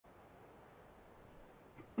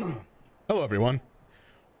Hello everyone,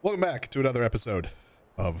 welcome back to another episode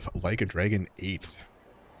of Like a Dragon 8.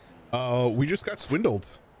 We just got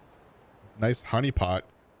swindled. Nice honeypot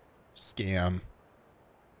scam.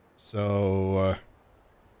 So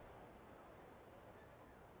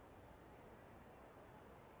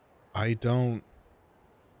I don't,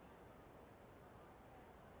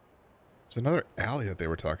 there's another alley that they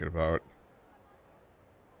were talking about.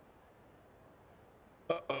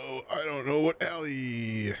 Uh-oh, I don't know what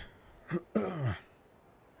alley.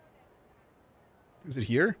 Is it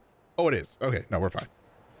here? Oh, it is. Okay, no, we're fine.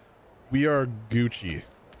 We are Gucci.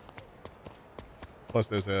 Plus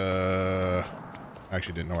there's a... I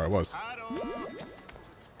actually didn't know where I was.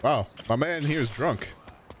 Wow, my man here is drunk.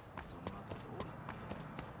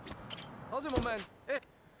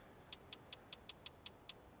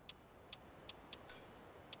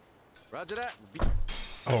 Roger that.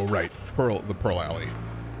 Oh, right. The Pearl Alley.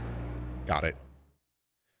 Got it.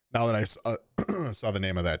 Now that I saw the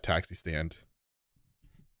name of that taxi stand.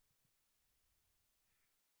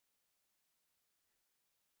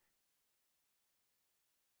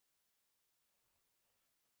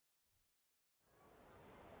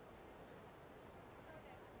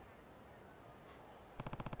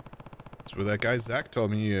 That's where that guy Zach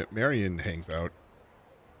told me Marion hangs out.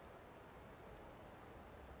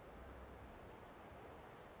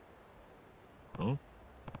 Huh?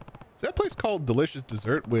 Is that place called Delicious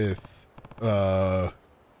Dessert with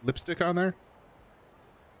lipstick on there?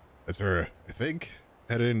 That's her, I think.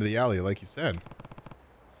 Headed into the alley like he said.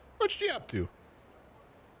 What's she up to?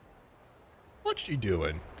 What's she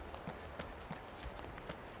doing?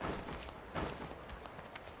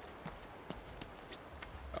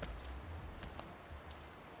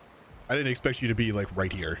 I didn't expect you to be like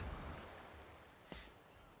right here.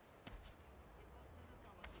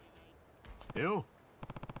 Yo.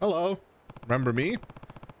 Hello. Remember me?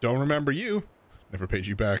 Don't remember you. Never paid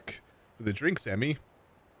you back for the drinks, Emmy.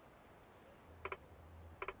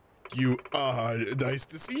 You, nice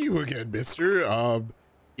to see you again, mister.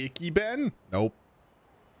 Icky Ben? Nope.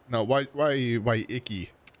 No, why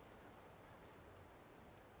Icky?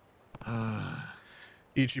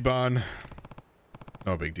 Ichiban.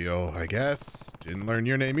 No big deal, I guess. Didn't learn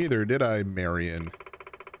your name either, did I, Marion?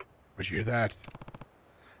 Where'd you hear that?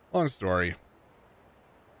 Long story.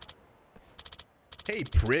 Hey,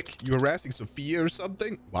 prick, you harassing Sophia or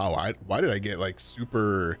something? Wow, why did I get, like,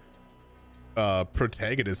 super,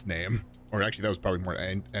 protagonist name? Or actually, that was probably more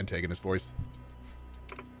antagonist voice.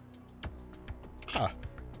 Ah.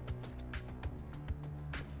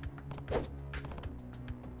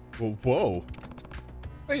 Whoa.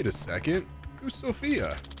 Wait a second. Who's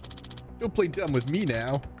Sophia? Don't play dumb with me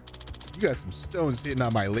now. You got some stones hitting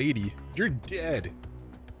on my lady. You're dead.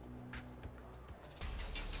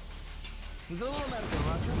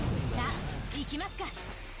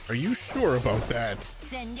 Are you sure about that,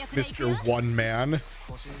 Mr. One Man?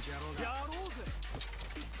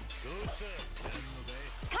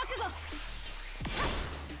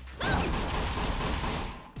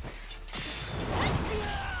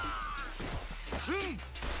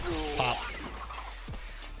 Pop.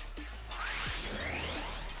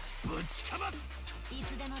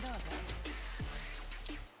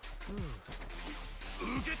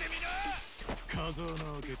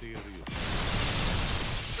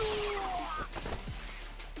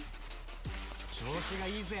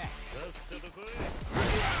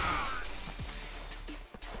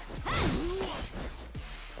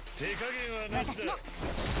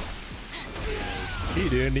 He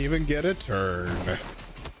didn't even get a turn.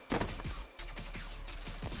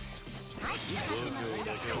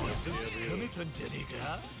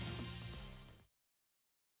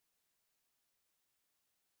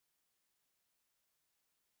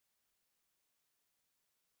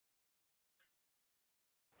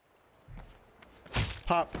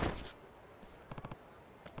 Pop.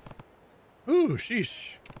 Ooh,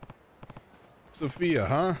 sheesh. Sophia,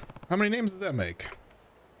 huh? How many names does that make?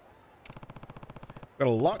 Got a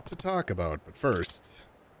lot to talk about, but first...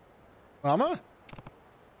 Mama?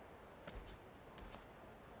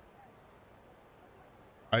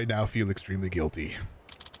 I now feel extremely guilty.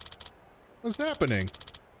 What's happening?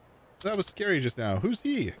 That was scary just now. Who's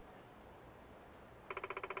he?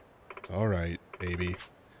 It's alright, baby.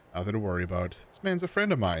 Nothing to worry about. This man's a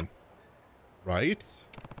friend of mine. Right?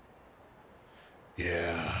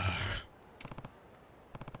 Yeah.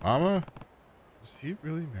 Mama? Is he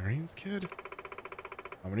really Marion's kid?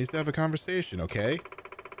 Mama needs to have a conversation, okay?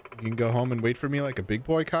 You can go home and wait for me like a big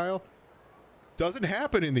boy, Kyle? Doesn't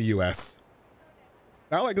happen in the US.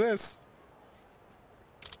 Not like this.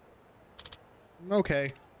 Okay.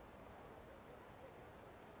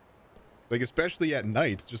 Like, especially at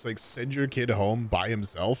night, just like send your kid home by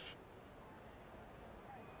himself.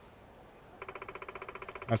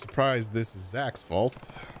 I'm surprised this is Zach's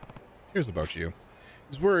fault. Here's about you.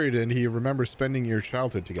 He's worried and he remembers spending your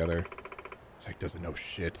childhood together. Zach doesn't know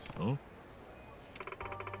shit. Huh?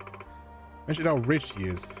 Mention how rich he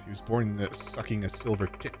is. He was born sucking a silver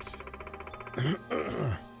tit.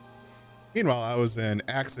 Meanwhile, I was in an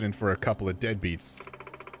accident for a couple of deadbeats.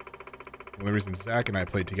 The only reason Zach and I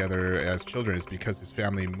played together as children is because his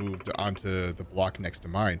family moved onto the block next to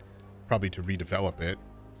mine, probably to redevelop it.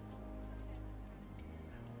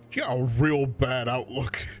 She got a real bad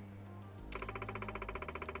outlook.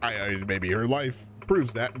 I maybe her life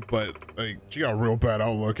proves that, but like she got a real bad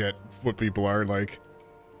outlook at what people are like.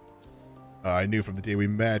 I knew from the day we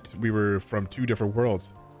met we were from two different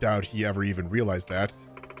worlds. Doubt he ever even realized that.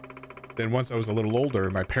 Then once I was a little older,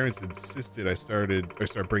 my parents insisted I start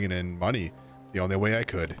bringing in money the only way I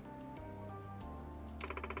could.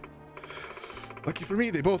 Lucky for me,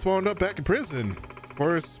 they both wound up back in prison. Of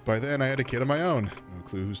course, by then I had a kid of my own. No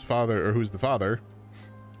clue who's the father.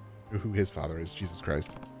 Or who his father is, Jesus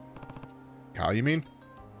Christ. Kyle, you mean?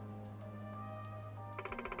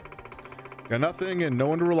 Got nothing and no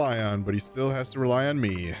one to rely on, but he still has to rely on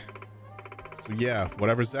me. So yeah,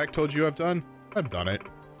 whatever Zach told you I've done it.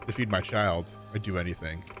 To feed my child, I'd do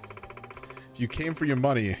anything. If you came for your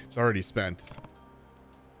money, it's already spent.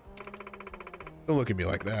 Don't look at me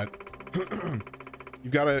like that.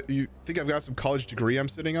 You think I've got some college degree I'm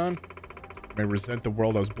sitting on? I may resent the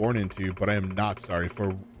world I was born into, but I am not sorry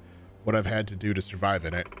for what I've had to do to survive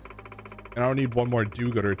in it. And I don't need one more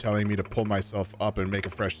do-gooder telling me to pull myself up and make a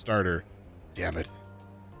fresh starter. Damn it.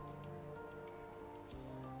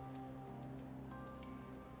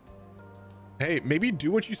 Hey, maybe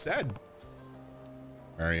do what you said.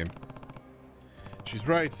 Marion. She's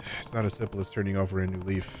right. It's not as simple as turning over a new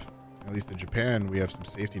leaf. At least in Japan, we have some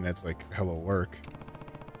safety nets like Hello Work.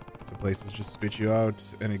 Some places just spit you out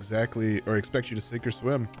and expect you to sink or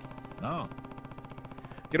swim. No.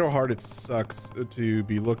 Get how hard it sucks to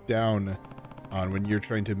be looked down on when you're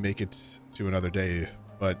trying to make it to another day,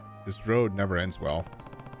 but this road never ends well.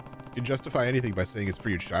 You can justify anything by saying it's for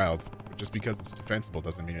your child, but just because it's defensible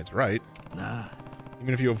doesn't mean it's right. Nah.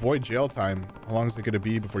 Even if you avoid jail time, how long is it going to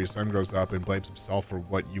be before your son grows up and blames himself for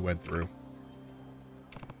what you went through?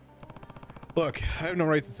 Look, I have no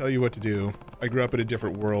right to tell you what to do. I grew up in a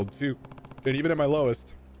different world too, and even at my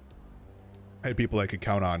lowest, I had people I could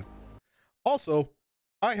count on. Also,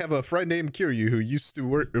 I have a friend named Kiryu who used to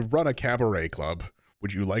run a cabaret club.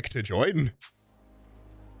 Would you like to join?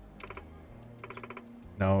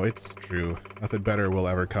 No, it's true. Nothing better will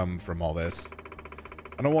ever come from all this.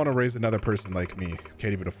 I don't want to raise another person like me who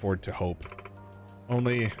can't even afford to hope.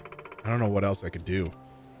 Only, I don't know what else I could do.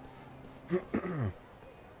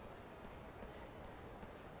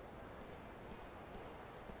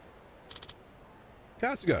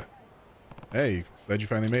 Kasuga! Hey, glad you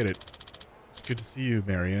finally made it. It's good to see you,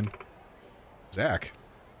 Marion. Zach.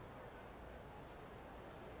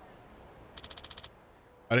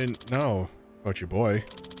 I didn't know about your boy.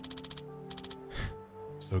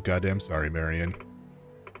 So goddamn sorry, Marion.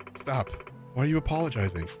 Stop. Why are you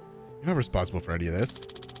apologizing? You're not responsible for any of this.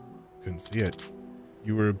 Couldn't see it.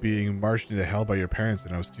 You were being marched into hell by your parents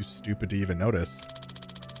and I was too stupid to even notice.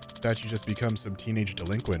 Thought you just become some teenage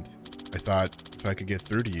delinquent. I thought if I could get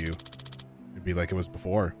through to you, it'd be like it was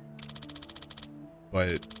before.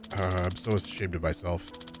 But I'm so ashamed of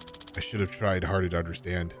myself. I should have tried harder to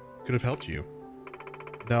understand. Could have helped you.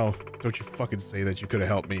 No, don't you fucking say that you could have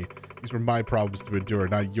helped me. These were my problems to endure,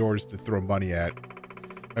 not yours to throw money at.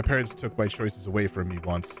 My parents took my choices away from me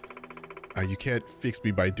once. You can't fix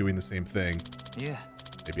me by doing the same thing. Yeah.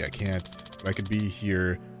 Maybe I can't, but I could be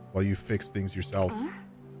here while you fix things yourself.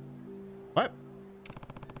 What?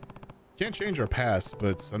 Can't change our past,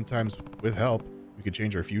 but sometimes with help, we can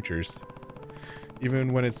change our futures.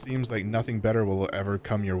 Even when it seems like nothing better will ever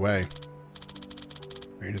come your way.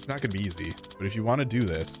 I mean, it's not gonna be easy, but if you want to do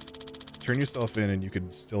this, turn yourself in and you can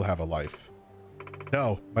still have a life.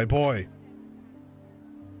 No, my boy.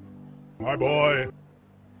 My boy.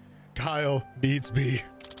 Kyle needs me.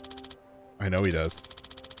 I know he does.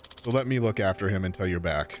 So let me look after him until you're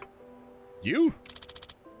back. You?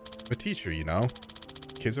 I'm a teacher, you know.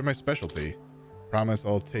 Kids are my specialty. Promise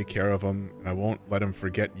I'll take care of them and I won't let him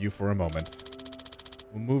forget you for a moment.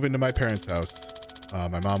 We'll move into my parents' house.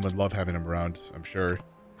 My mom would love having him around, I'm sure.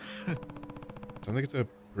 Sounds like it's a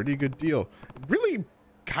pretty good deal. Really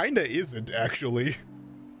kinda isn't, actually.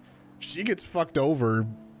 She gets fucked over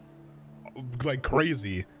like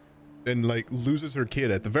crazy and like loses her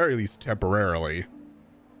kid at the very least temporarily.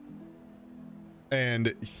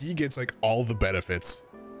 and he gets like all the benefits.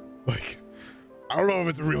 Like, I don't know if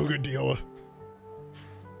it's a real good deal.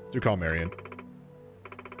 Do call Marion.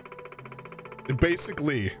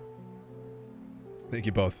 Basically, thank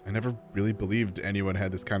you both. I never really believed anyone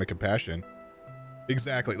had this kind of compassion.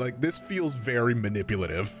 Exactly. Like, this feels very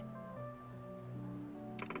manipulative.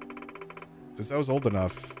 Since I was old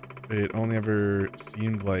enough, it only ever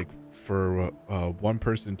seemed like for one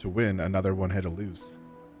person to win, another one had to lose.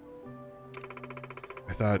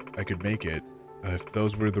 I thought I could make it. If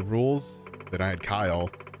those were the rules, then I had Kyle.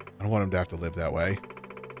 I don't want him to have to live that way.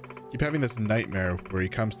 I keep having this nightmare where he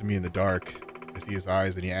comes to me in the dark. I see his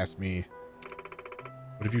eyes and he asks me,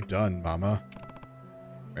 "What have you done, Mama?"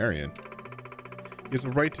 Marion. He has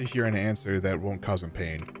a right to hear an answer that won't cause him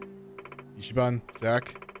pain. Ishiban,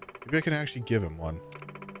 Zach, maybe I can actually give him one.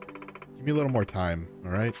 Give me a little more time,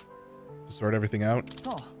 alright? To sort everything out?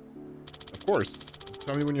 So. Of course.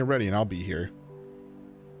 Tell me when you're ready and I'll be here.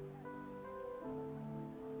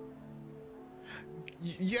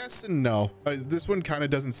 Yes and no. This one kind of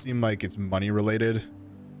doesn't seem like it's money related.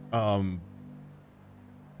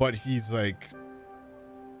 But he's like...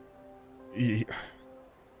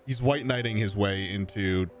 He's white knighting his way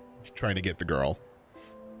into trying to get the girl.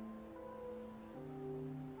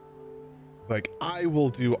 Like, I will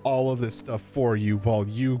do all of this stuff for you while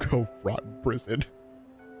you go rot in prison.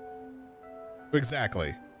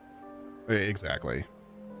 Exactly. Exactly.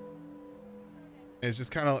 It's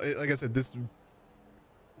just kind of, like I said, this...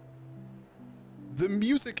 The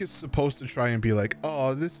music is supposed to try and be like,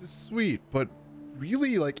 oh, this is sweet, but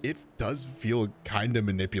really, like, it does feel kind of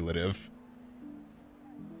manipulative.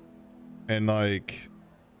 And like,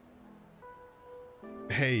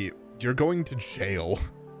 hey, you're going to jail.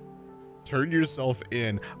 Turn yourself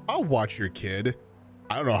in. I'll watch your kid.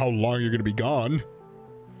 I don't know how long you're going to be gone.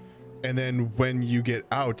 And then when you get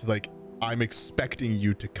out, like, I'm expecting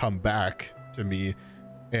you to come back to me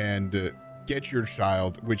and get your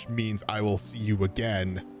child, which means I will see you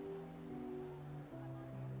again.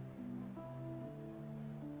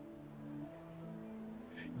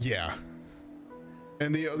 Yeah.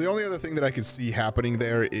 And the only other thing that I could see happening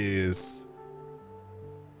there is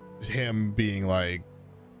him being like,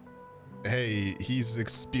 hey, he's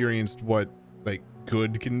experienced what, like,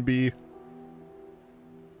 good can be.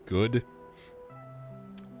 Good?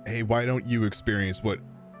 Hey, why don't you experience what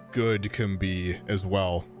good can be as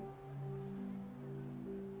well?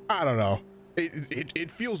 I don't know. It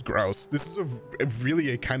feels gross. This is a really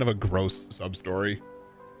a kind of a gross sub-story.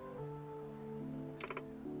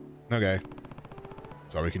 Okay.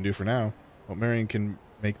 That's all we can do for now. Well, Marion can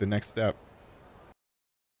make the next step.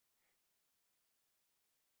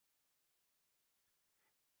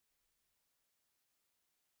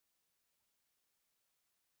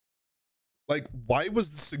 Like, why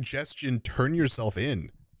was the suggestion turn yourself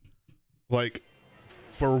in? Like,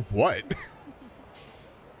 for what?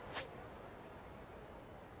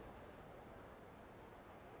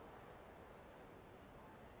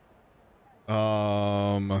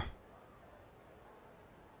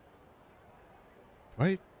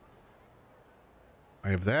 Wait. I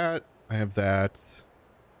have that. I have that.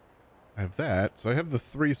 I have that. So I have the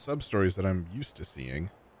 3 sub-stories that I'm used to seeing.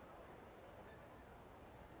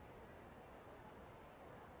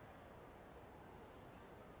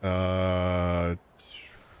 I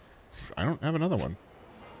don't have another one.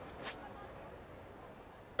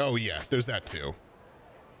 Oh yeah, there's that too.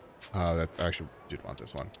 I actually did want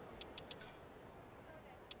this one.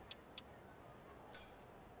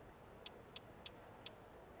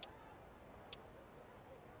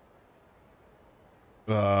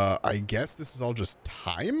 I guess this is all just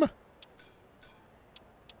time?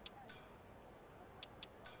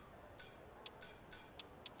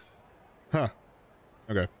 Huh.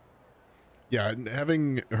 Okay. Yeah,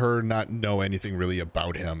 having her not know anything really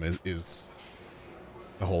about him is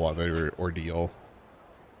a whole other ordeal.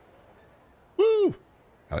 Woo!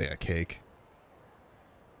 Hell yeah, cake.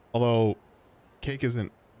 Although, cake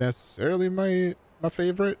isn't necessarily my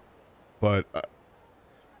favorite, but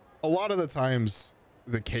a lot of the times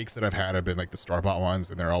the cakes that I've had have been like the store-bought ones,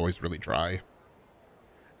 and they're always really dry.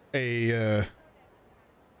 A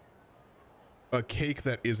cake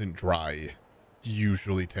that isn't dry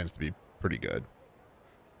usually tends to be pretty good.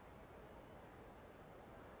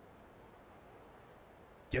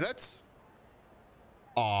 Yeah, that's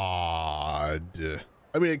odd.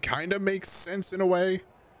 I mean, it kind of makes sense in a way,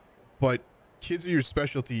 but kids are your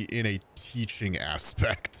specialty in a teaching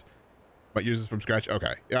aspect. But yours is from scratch?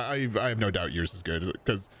 Okay. Yeah, I have no doubt yours is good,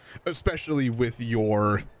 because especially with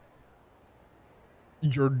your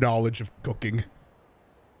knowledge of cooking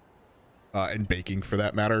and baking, for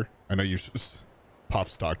that matter. I know you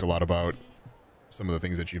Puff's talked a lot about some of the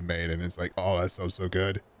things that you've made, and it's like, oh, that sounds so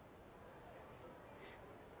good.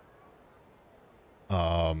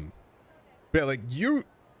 Yeah, like your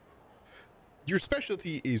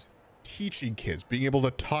specialty is teaching kids, being able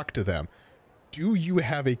to talk to them. Do you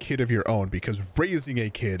have a kid of your own? Because raising a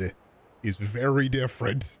kid is very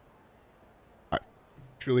different.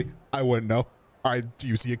 Truly, I wouldn't know. Do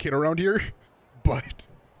you see a kid around here? But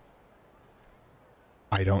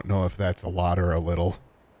I don't know if that's a lot or a little.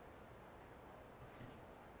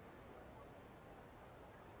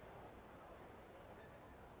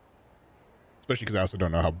 Especially because I also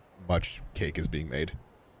don't know how much cake is being made.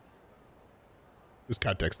 There's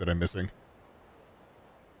context that I'm missing.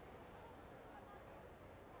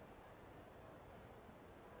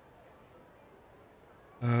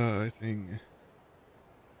 I think.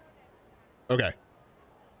 Okay.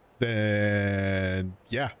 Then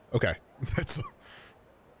yeah. Okay.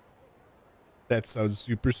 That sounds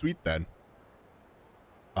super sweet then.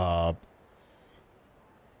 I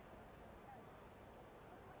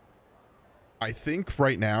think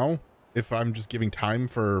right now, if I'm just giving time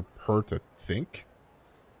for her to think,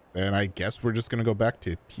 then I guess we're just gonna go back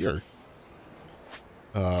to here.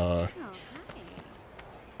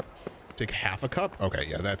 Take half a cup? Okay,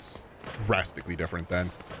 yeah, that's drastically different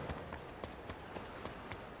then.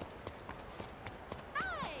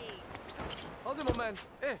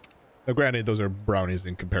 Now, granted, those are brownies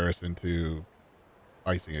in comparison to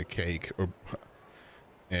icing a cake,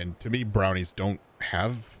 and to me, brownies don't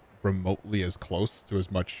have remotely as close to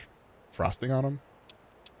as much frosting on them,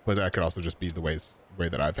 but that could also just be the way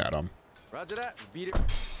that I've had them. Roger that. Beat it.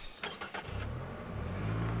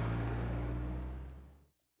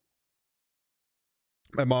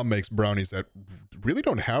 My mom makes brownies that really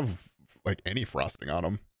don't have like any frosting on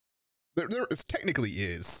them. There it technically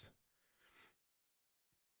is,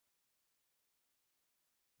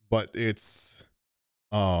 but it's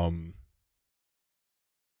I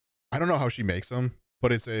don't know how she makes them,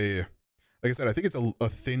 but it's like I said, I think it's a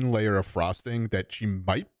thin layer of frosting that she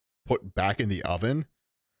might put back in the oven,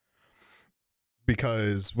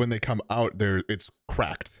 because when they come out, it's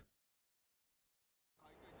cracked.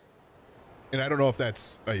 And I don't know if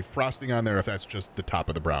that's a frosting on there, or if that's just the top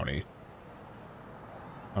of the brownie.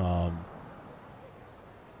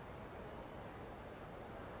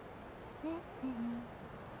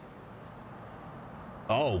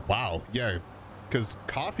 Oh, wow. Yeah, because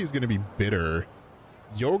coffee is going to be bitter.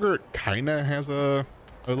 Yogurt kind of has a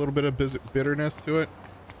little bit of bitterness to it.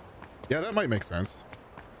 Yeah, that might make sense.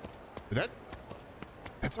 That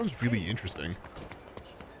sounds really interesting.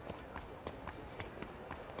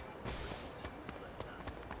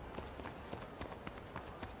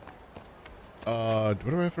 What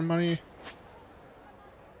do I have for money?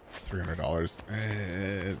 $300.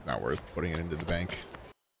 It's not worth putting it into the bank.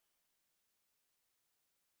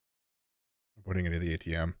 I'm putting it into the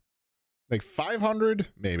ATM. Like 500,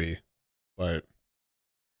 maybe, but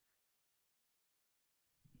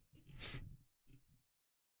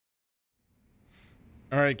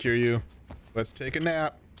all right, Kiryu, let's take a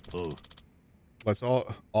nap. Oh. Let's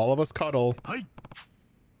all of us cuddle. Hi.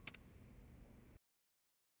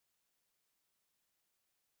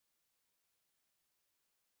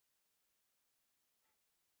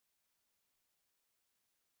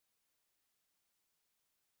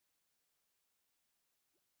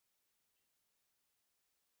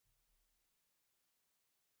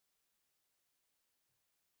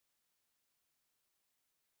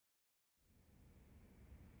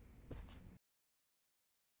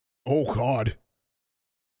 Oh God.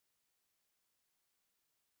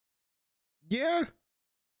 Yeah.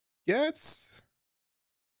 Yeah, it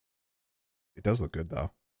does look good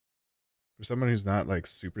though. For someone who's not like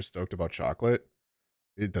super stoked about chocolate,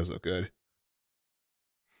 it does look good.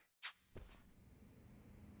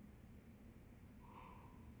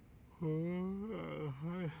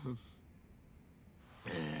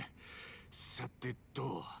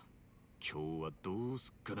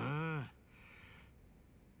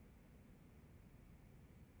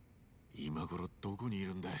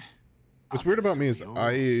 What's weird about me is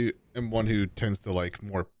I am one who tends to like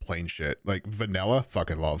more plain shit. Like vanilla,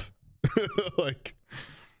 fucking love. Like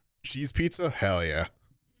cheese pizza, hell yeah.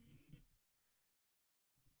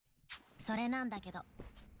 I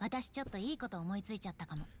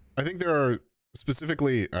think there are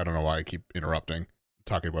specifically, I don't know why I keep interrupting,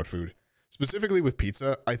 talking about food. Specifically with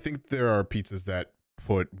pizza, I think there are pizzas that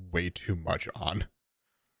put way too much on.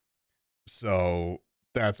 So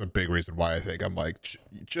that's a big reason why I think I'm like,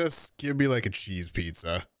 just give me like a cheese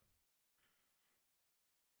pizza.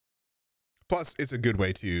 Plus, it's a good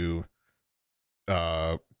way to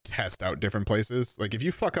test out different places. Like if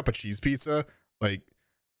you fuck up a cheese pizza, like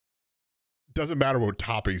doesn't matter what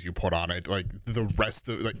toppings you put on it, like the rest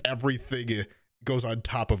of like everything goes on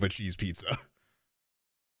top of a cheese pizza.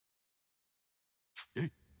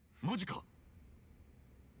 マジか。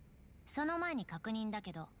その前に確認だ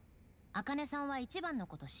けど、茜さんは一番の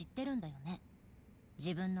こと知ってるんだよね。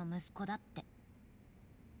自分の息子だって。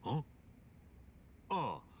あ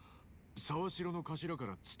あ、沢城の頭か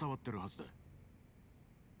ら伝わってるはずだ。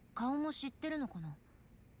顔も知ってるのかな。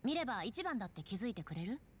見れば一番だって気づいてくれ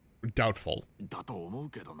る？ Doubtful. だと思う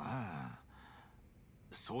けどな。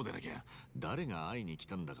そうでなきゃ誰が会いに来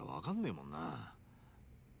たんだかわかんねえもんな。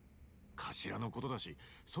頭のことだし、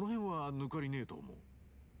その辺は抜かりねえと思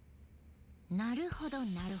う。なるほど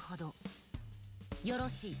なるほど。よろ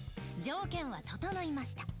しい。条件は整いま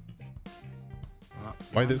した。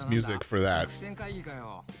Why this music for that? 作戦会議か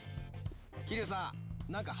よ。桐生さ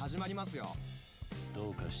ん、なんか始まりますよ。ど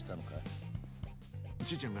うかしたのか？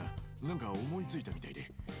ちーちゃんがなんか思いついたみたいで。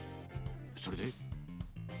それで？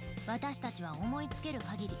私たちは思いつける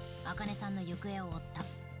限り茜さんの行方を追っ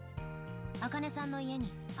た。茜さんの家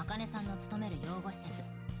に茜さんの勤める養護施設、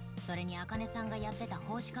それに茜さんがやってた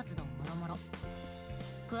奉仕活動もろもろ、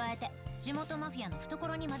加えて地元マフィアの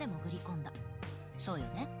懐にまで潜り込んだ。そうよ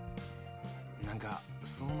ね。なんか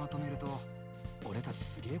そうまとめると俺たち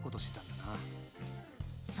すげえことしてたんだな。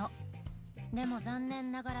そう。でも残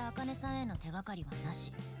念ながら茜さんへの手がかりはな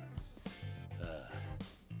し。あ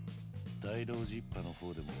あ、大道寺一派の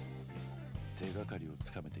方でも手がかりを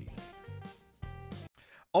つかめていない。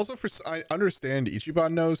Also, I understand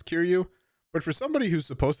Ichiban knows Kiryu, but for somebody who's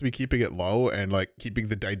supposed to be keeping it low and like keeping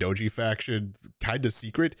the Daidoji faction kind of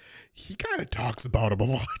secret, he kind of talks about him a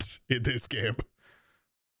lot in this game.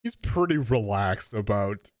 He's pretty relaxed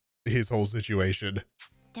about his whole situation. っ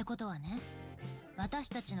てことはね、私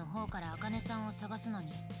たちの方から茜さんを探すの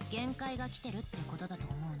に限界が来てるってことだと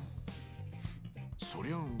思うの。そ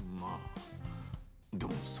りゃまあ、で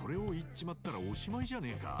もそれを言っちまったらおしまいじゃ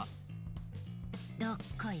ねえか。どっ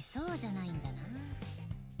こいそうじゃないんだな。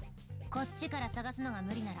こっちから探すのが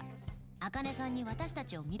無理なら茜さんに私た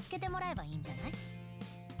ちを見つけてもらえばいいんじゃない？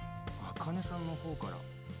茜さんの方か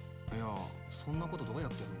ら？いや、そんなことどうや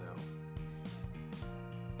ってるんだよ。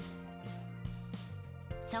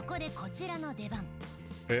そこでこちらの出番。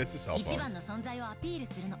 It's a cell 一 phone. 番の存在をアピール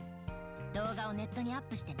するの。動画をネットにアッ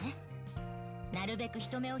プしてね。なるべく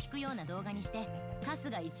人目を引くような動画にして、春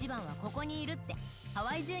日一番はここにいるってハ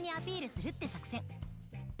ワイ中にアピールするって作戦。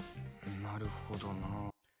なるほどな。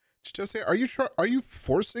Chitose, are you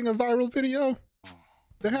forcing a viral video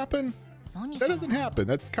to happen? That doesn't happen.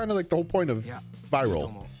 That's kind of like the whole point of いや、 viral. いいと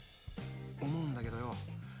思うんだけどよ。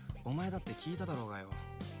お前だって聞いただろうがよ。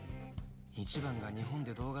一番が日本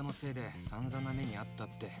で動画のせいで散々な目にあったっ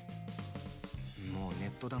て。もうネ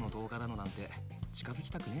ットだの動画だのなんて近づき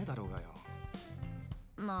たくねえだろうがよ。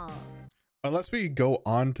まあ。 Unless we go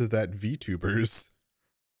on to that VTuber's,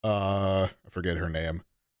 I forget her name,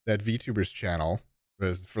 that VTuber's channel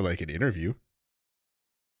for like an interview.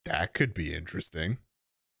 That could be interesting.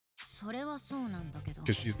 それはそうなんだけど。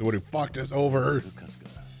 Because she's the one who fucked us over.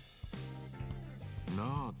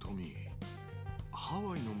 なあトミー、ハ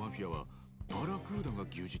ワイのマフィアはバラクーダが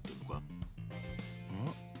牛耳ってんのか？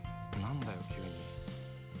なんだよ急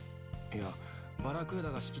に。いや、バラクーダ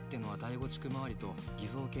が仕切ってんのは第五地区周りと偽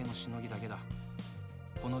造系のしのぎだけだ。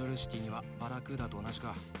ホノルルシティにはバラクーダと同じ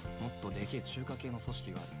かもっとでけえ中華系の組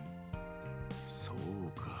織がある。そう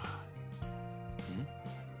か。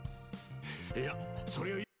いや、そ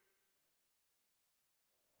れを。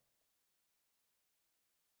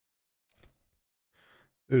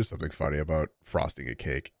 There's something funny about frosting a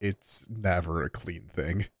cake. It's never a clean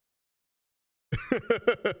thing.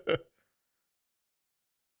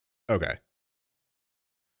 Okay.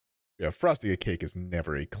 Yeah, frosting a cake is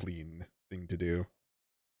never a clean thing to do.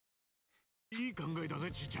 いい考えだぜ、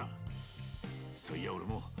ちーちゃん。そういや、俺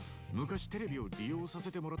も昔テレビを利用さ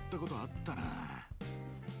せてもらったことあったな。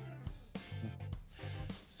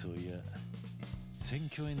そういや、選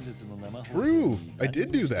挙演説の生放送 True! に I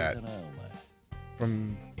did do 何をしていた that. な、お前。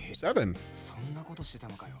 From 7. そんなことしてた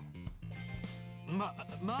のかよ。ま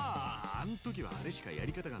あ、あん時はあれしかや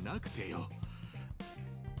り方がなくてよ。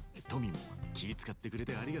トミーも気使ってくれ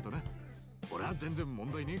てありがとな。俺は全然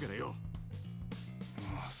問題ねえからよ。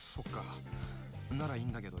ああ、そっか。ならいい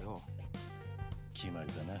んだけどよ。決まり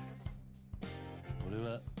だな。俺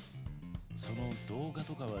はその動画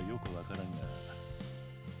とかはよくわからんが、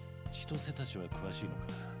千歳たちは詳しいの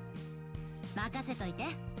か？任せといて。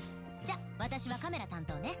じゃ、私はカメラ担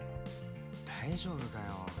当ね。大丈夫か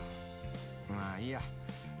よ。まあいいや。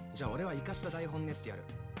じゃあ俺は生かした台本練ってやる。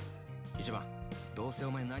一番どうせ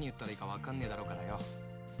お前何言ったらいいかわかんねえだろうからよ。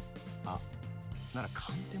あ、なら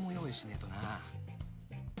カンペも用意しねえとな。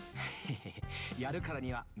やるから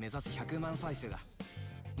には目指す100万再生だ。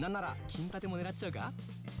なんなら金盾も狙っちゃうか？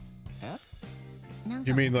え？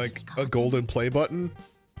 You mean like a golden play button?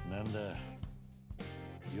 なんだ、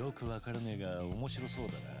よくわからねえが面白そう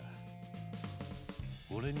だな。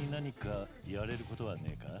俺に何かやれることは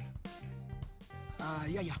ねえか？ああ、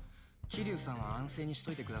いやいや、桐生さんは安静にし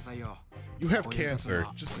といてくださいよ。 You have cancer.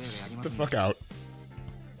 Just sit the fuck out.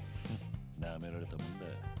 なめられたもんだ。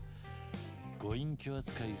ご隠居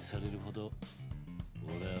扱いされるほど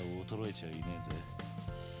俺は衰えちゃいねえぜ。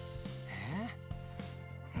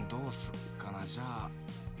どうすっかな。じゃあ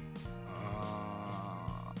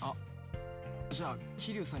じゃあ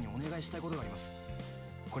桐生さんにお願いしたいことがあります。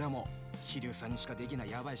これはもう桐生さんにしかできな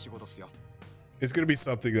いやばい仕事っすよ。 It's gonna be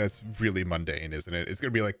something that's really mundane, isn't it? It's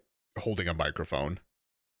gonna be like holding a microphone.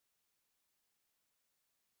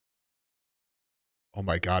 Oh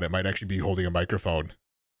my god, it might actually be holding a microphone.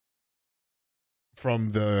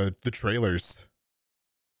 From the trailers.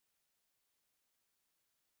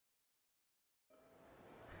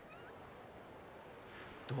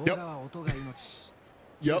 動画は音が命。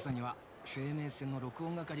桐生さんには生命線の録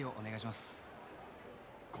音係をお願いします。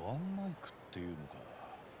ガンマイクっていうのか。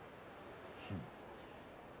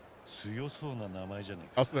強そうな名前じゃね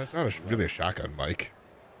えか。 Also, that's not really a shotgun mic.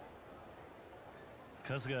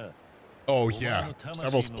 春日。 Oh yeah,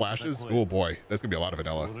 several splashes. Oh boy, that's gonna be a lot of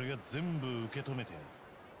vanilla. 俺が全部受け止めてや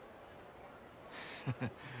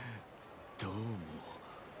る。どうも。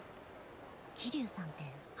桐生さんって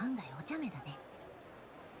案外お茶目だね。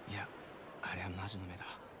いや、あれはマジの目だ。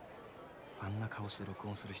あんな顔して録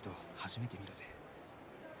音する人初めて見るぜ。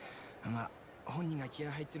まあ本人が気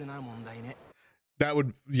合入ってるなら問題ね。 That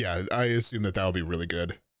would, yeah, I assume that would be really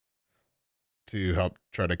good to help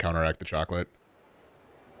try to counteract the chocolate.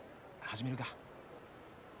 始めるか。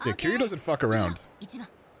 Yeah, Kiryu doesn't fuck around. 一番、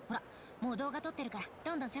ほら、もう動画撮ってるから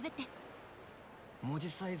どんどん喋って。文字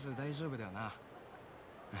サイズ大丈夫だよな。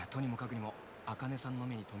とにもかくにも茜さんの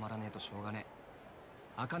目に留まらねえとしょうがね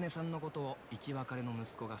え。茜さんのことを生き別れの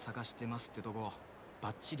息子が探してますってとこを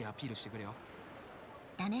バッチリアピールしてくれよ。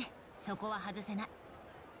だね、そこは外せない。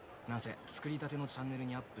なんせ作りたてのチャンネル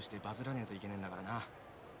にアップしてバズらねえといけねえんだからな。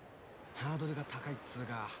ハードルが高いっつう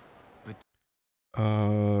か。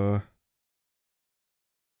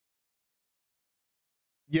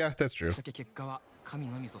Yeah, that's true. だけ結果は神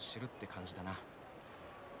のみぞ知るって感じだな。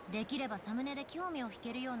できればサムネで興味を引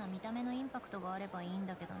けるような見た目のインパクトがあればいいん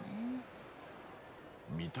だけどね。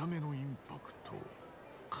見た目のインパクト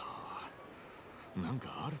か。なん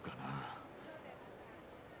かあるかな。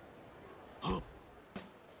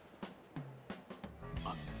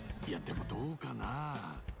いやでもどうか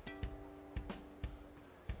な。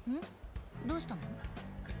どうしたの？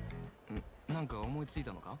なんか思いつい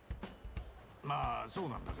たのか？まあそう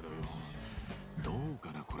なんだけどよ。どう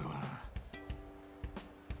かなこれは。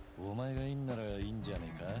お前がいいんならいいんじゃ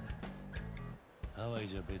ねえか。ハワイ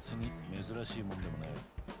じゃ別に珍しいもんでもない。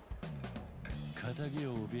仇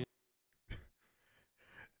を怯え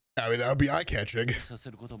I mean, that would be eye-catching. さ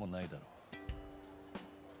せることもないだろ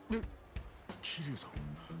う。桐生さ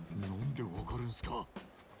ん、なんでわかるんすか？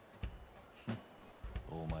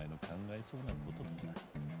お前の考えそうなことだな。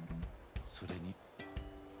それに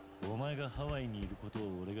お前がハワイにいること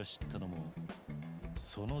を俺が知ったのも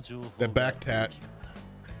その情報が The back tat.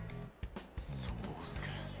 そうっすか。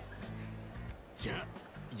じゃあ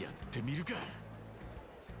やってみるか。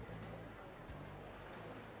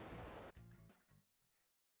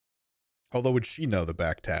Although, would she know the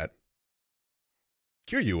back tat?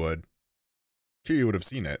 Kiryu would. Kiryu would have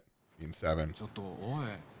seen it in 7. ちょっとおい。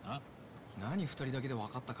何二人だけで分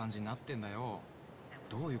かった感じになってんだよ。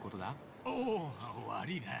どういうことだ？おお、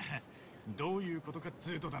悪いな。どういうことかっ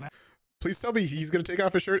つうとだな。 Please tell me he's gonna take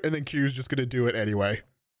off his shirt and then Kiryu's just gonna do it anyway.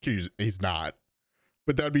 He's not.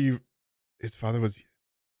 But that'd be... His father was...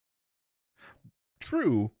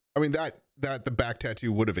 True. I mean, that the back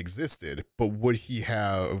tattoo would have existed, but would he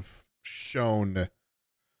have shown...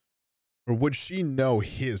 Or would she know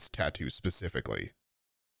his tattoo specifically?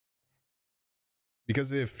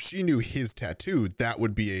 Because if she knew his tattoo, that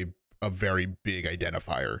would be a very big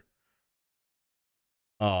identifier.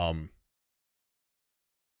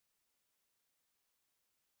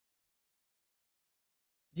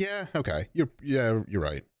 Yeah, okay. You're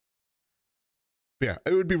right. But yeah,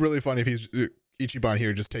 it would be really funny if Ichiban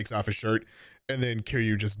here just takes off his shirt and then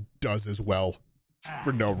Kiryu just does as well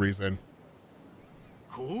for no reason.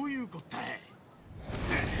 こういうことだ。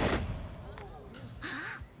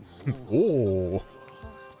Oh.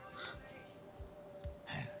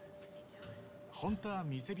 本当は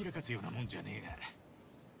見せびらかすようなもんじゃねえが、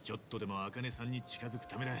ちょっとでも茜さんに近づく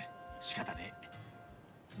ためだ。仕方ねえ。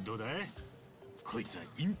どうだ、こいつは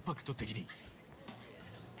インパクト的に。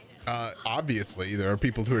Obviously, there are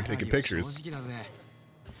people who are taking pictures. 正直だぜ。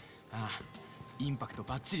ああ、インパクト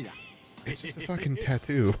バッチリだ。It's just a fucking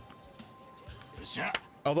tattoo. よっしゃ。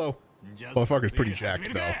 Although, motherfucker's pretty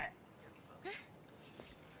jacked, though.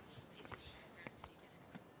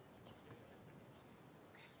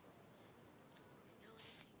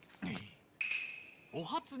 お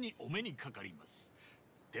初にお目にかかります。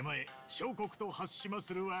手前、小国と発しま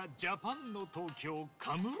するはジャパンの東京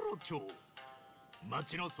カムロ町。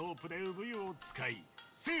町のソープで産湯を使い、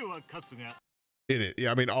生は春日。It,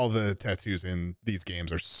 yeah, I mean, all the tattoos in these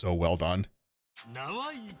games are so well done. 名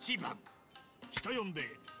は一番。人呼んで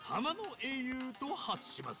浜の英雄と発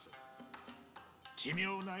します。奇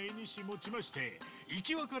妙な絵にし持ちまして、生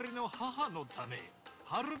き別れの母のため、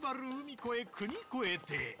はるばる海越え国越え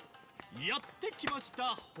て。やってきました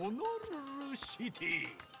ホノルルシティ。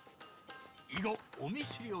以後お見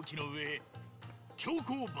知りおきの上、強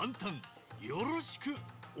行万端よろしく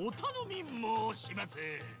お頼み申します。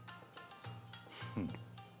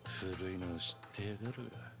古いの知ってやが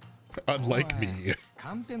る。Unlike me.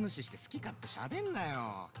 カンペ無視して好き勝手喋んな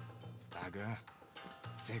よ。タグ、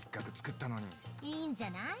せっかく作ったのに。いいんじ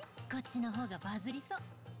ゃない？こっちの方がバズりそう。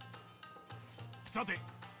さて、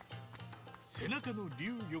背中の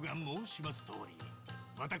竜魚が申します通り、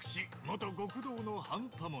私元極道の半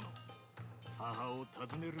端者、母を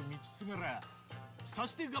訪ねる道すがら、さ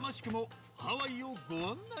してがましくもハワイをご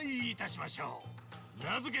案内いたしましょう。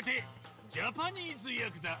名付けてジャパニーズ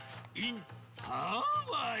ヤクザ in ハ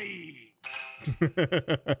ワイ。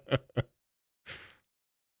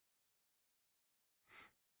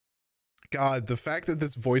God, the fact that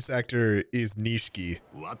this voice actor is Nishiki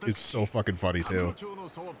is so fucking funny too. 町の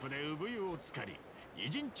ソープで産湯を浸かり、偉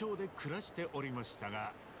人町で暮らしておりました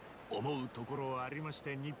が、思うところありまし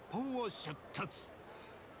て日本を出立。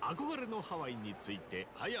憧れのハワイについて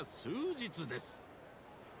早数日です。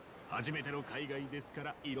初めての海外ですか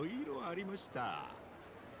らいろいろありました。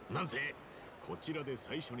なんせこちらで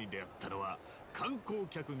最初に出会ったのは観光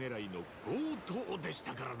客狙いの強盗でし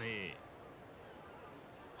たからね。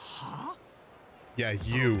はあ？Yeah,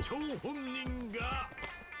 you. 張本人が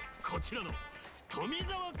こちらの富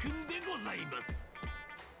澤くんでございます。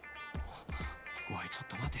おい、ちょっ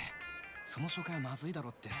と待て。その紹介はまずいだろ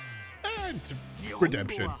って。日本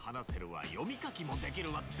語は話せるわ、読み書きもでき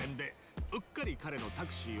るわってんで、うっかり彼のタ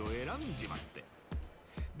クシーを選んじまって。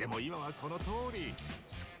でも今はこの通り、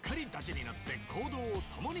すっかり立ちになって行動を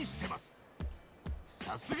共にしてます。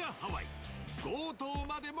さすがハワイ、強盗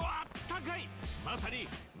までもあったかい、まさに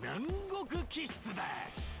南国気質だ。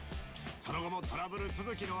その後もトラブル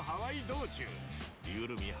続きのハワイ道中、リュウ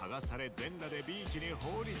ルミ剥がされ全裸でビーチに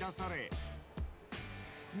放り出され、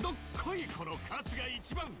どっこいこの春日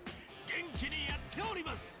一番元気にやっており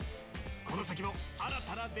ます。この先も新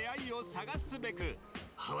たな出会いを探すべく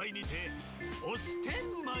ハワイにて押して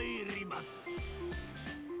まいります。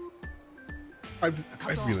I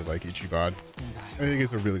really like Ichiban. I think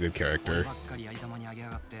he's a really good character. ばっかりやり玉にあげや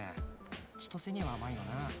がって。千歳には甘いの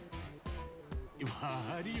な。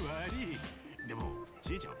悪い悪い。でも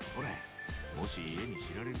ちいちゃん、ほれ、もし家に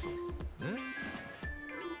知られるとね。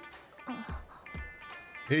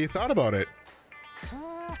He thought about it.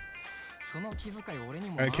 その気遣い俺に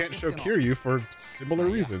も I can't show Kiryu for similar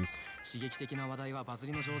reasons. 刺激的な話題はバズ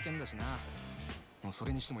りの条件だしな。もうそ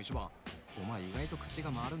れにしても一番、お前意外と口が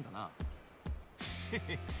回るんだな。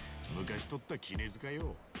昔取った絹塚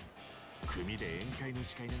よ。組で宴会の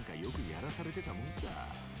司会なんかよくやらされてたもんさ。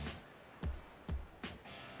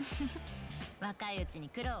若いうちに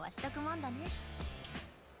苦労はしとくもんだね。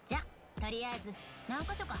じゃあとりあえず何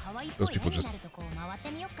か所かハワイっぽい絵になるとこを回って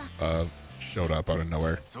みよっか。Showed up out of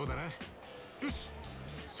nowhere. そうだな。よし、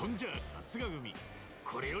そんじゃあ春日組、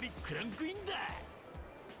これよりクランクインだ。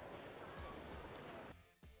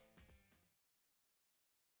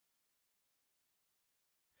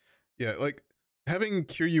Yeah, like having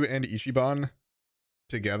Kiryu and Ichiban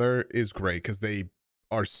together is great because they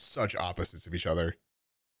are such opposites of each other.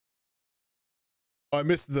 Oh, I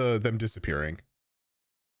miss them disappearing.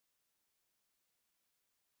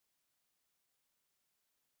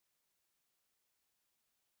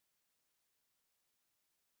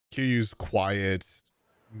 Kiryu's quiet,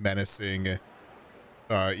 menacing.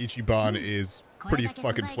 Ichiban is pretty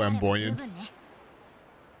fucking flamboyant.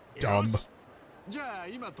 Dumb.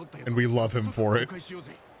 And we love him for it.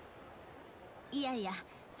 いやいや、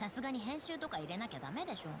さすがに編集とか入れなきゃダメ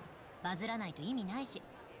でしょ。バズらないと意味ないし、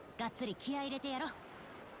がっつり気合い入れてやろう。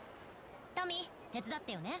トミー、手伝っ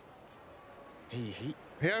てよね。Hey,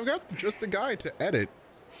 I've got just the guy to edit.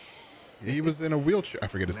 He was in a wheelchair. I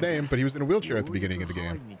forget his name, but he was in a wheelchair at the beginning of the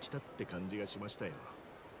game.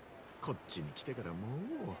 こっちに来てから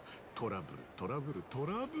もうトラブル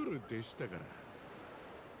でしたから。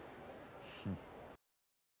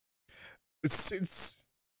Since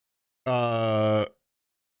I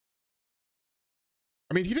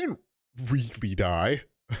mean, he didn't really die.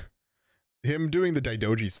 Him doing the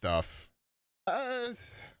Daidoji stuff.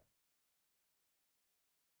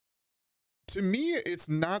 To me, it's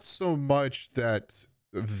not so much that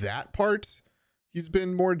part he's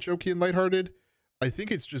been more jokey and lighthearted. I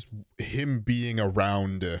think it's just him being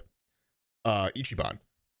around Ichiban.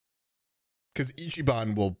 Because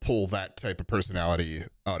Ichiban will pull that type of personality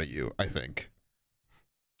out of you, I think.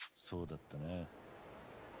 そうだったね。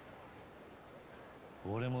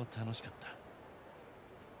俺も楽しかっ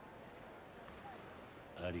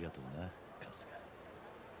た。ありがとうな、カスカ。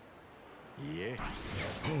いえ。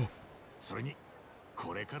それに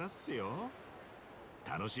これからっすよ。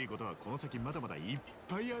楽しいことはこの先まだまだいっ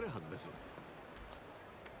ぱいあるはずです。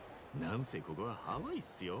なんせここはハワイっ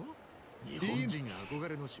すよ。日本人が憧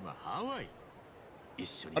れの島ハワイ。一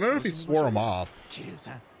緒に。I don't know if he swore him off. 桐生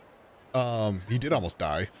さん。He did almost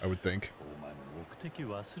die, I would think. お前目的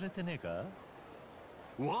忘れてねえか？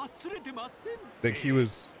忘れてません。Like he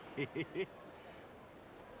was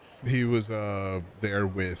there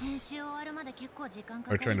with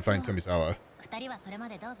or trying to find Tomizawa. 二人はそれま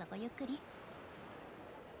でどうぞごゆっくり。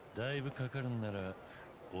だいぶかかるんなら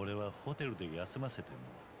俺はホテルで休ませても。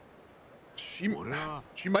She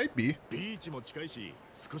might be. ビーチも近いし、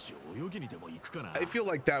少し泳ぎにでも行くかな。I feel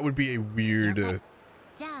like that would be a weird.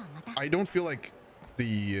 じゃあまた。 I don't feel like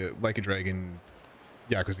the Like a Dragon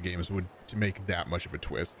Yakuza games would to make that much of a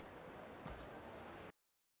twist.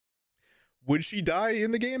 Would she die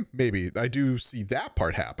in the game? Maybe. I do see that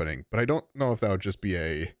part happening, but I don't know if that would just be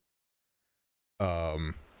a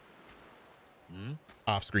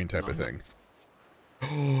off-screen type of thing.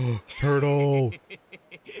 Turtle.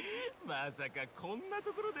 まさかこんな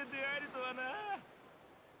ところで出会えるとはな。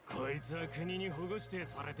こいつは国に保護指定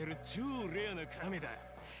されてる超レアな亀だ。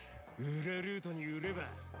裏ルートに売れば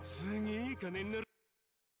すげえ金になる。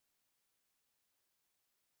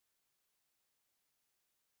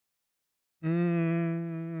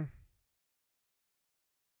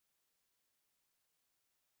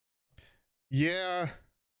Yeah.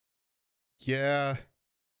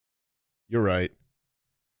 You're right.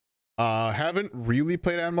 Haven't really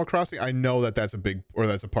played Animal Crossing. I know that that's a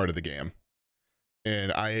part of the game.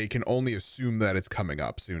 And I can only assume that it's coming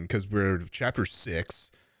up soon because we're chapter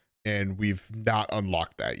 6 and we've not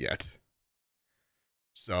unlocked that yet.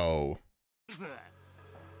 So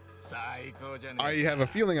I have a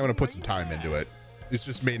feeling I'm going to put some time into it. It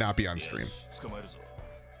just may not be on stream.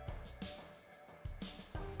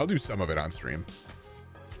 I'll do some of it on stream.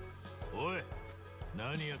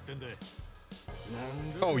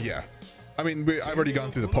 Oh yeah. I mean, I've already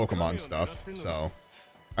gone through the Pokemon stuff, so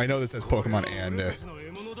I know this says Pokemon and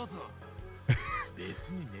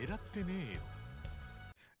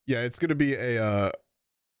yeah, it's gonna be a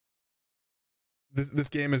this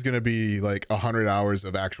game is gonna be like 100 hours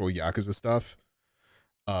of actual Yakuza stuff,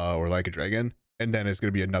 or Like a Dragon, and then it's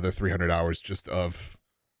gonna be another 300 hours just of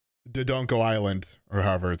Dodonko Island, or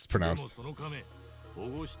however it's pronounced.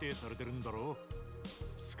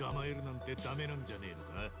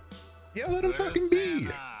 Yeah, let him fucking be.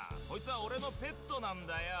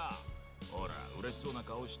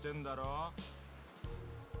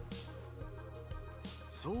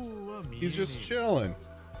 He's just chilling.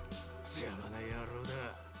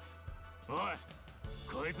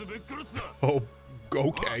 Oh,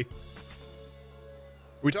 okay. Are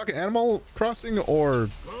we talking Animal Crossing or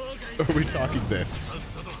are we talking this?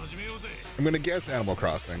 I'm gonna guess Animal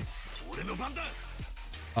Crossing.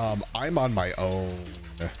 I'm on my own.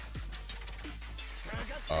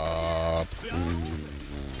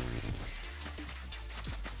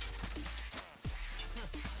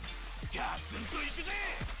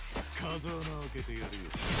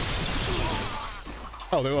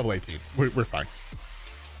 Oh, they're level 18. We're fine.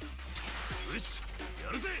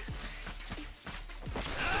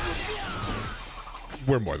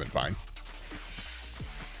 We're more than fine.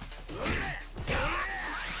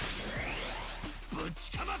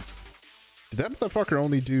 Did that motherfucker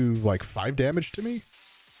only do like 5 damage to me?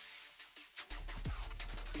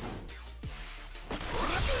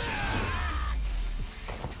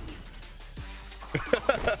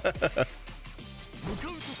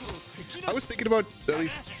 I was thinking about at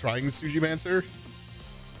least trying the Sujimancer.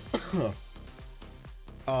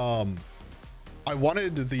 I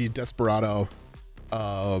wanted the Desperado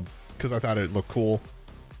because I thought it looked cool.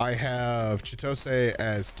 I have Chitose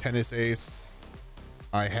as tennis ace.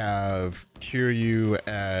 I have Kiryu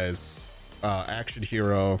as action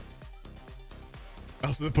hero.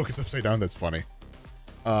 Also, the book is upside down. That's funny.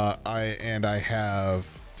 I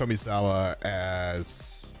have Tomizawa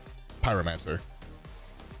as pyromancer.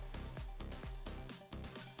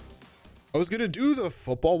 I was gonna do the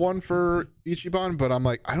football one for Ichiban, but I'm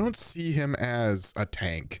like, I don't see him as a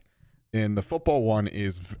tank. And the football one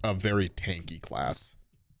is a very tanky class.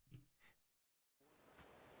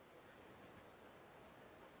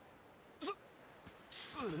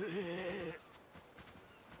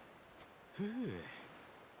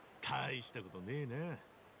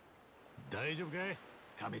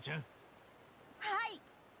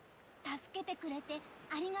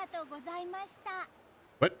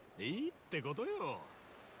 What? いいってことよ。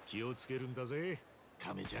気をつけるんだぜ、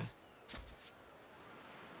カメちゃん。っ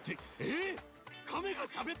て、カメが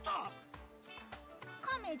喋った。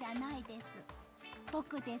カメじゃないです。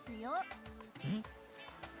僕ですよ。ん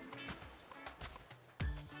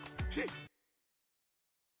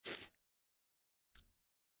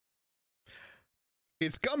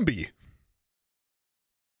？It's Gumby.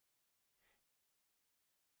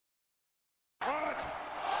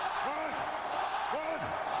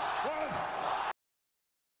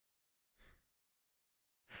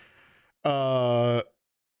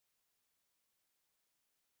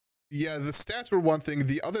 Yeah, the stats were one thing.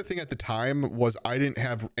 The other thing at the time was I didn't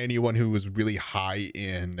have anyone who was really high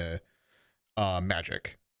in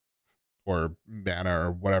magic or mana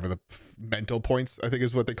or whatever, the mental points, I think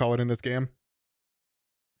is what they call it in this game.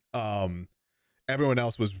 Everyone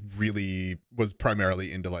else was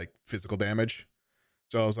primarily into like physical damage.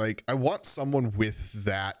 So I was like, I want someone with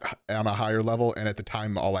that on a higher level. And at the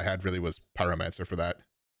time, all I had really was pyromancer for that.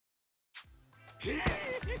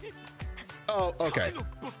 Oh, okay.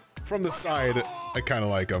 From the side, I kind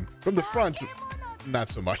of like him. From the front, not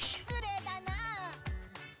so much.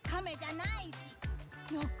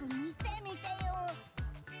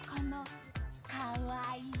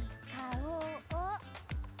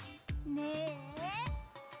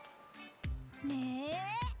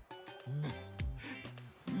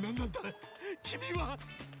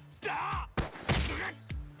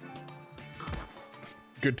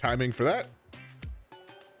 Good timing for that.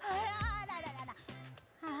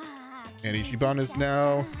 And Ichiban is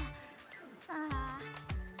now...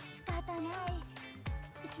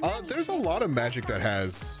 there's a lot of magic that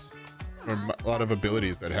has... or a lot of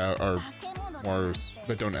abilities that are more...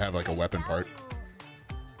 that don't have like a weapon part.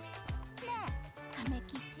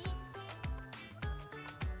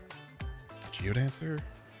 Geodancer? I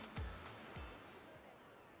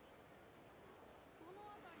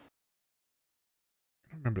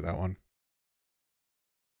don't remember that one.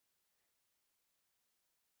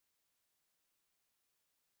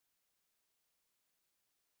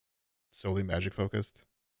 Solely magic focused.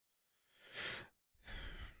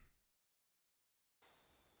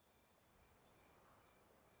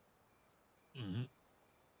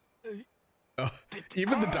 Oh,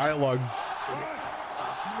 even the dialogue.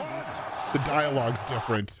 The dialogue's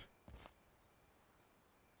different.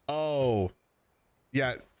 Oh,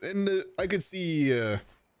 yeah, and I could see. I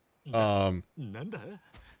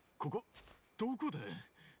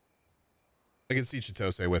could see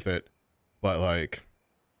Chitose with it, but like.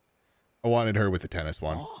 I wanted her with the tennis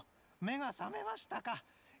one.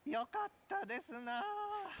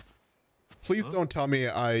 Please don't tell me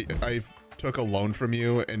I took a loan from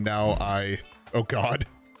you and now oh god.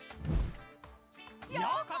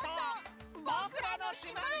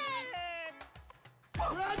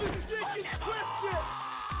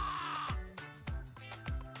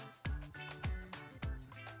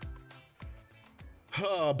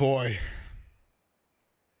 Oh boy.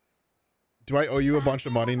 Do I owe you a bunch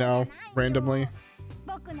of money now, randomly?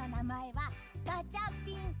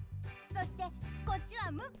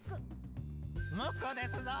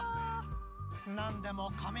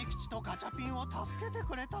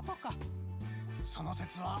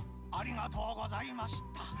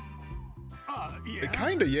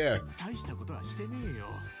 Kinda, yeah.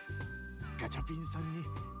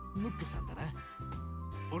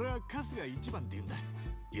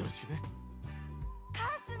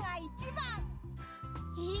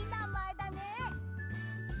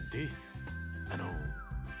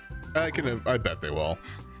 I bet they will.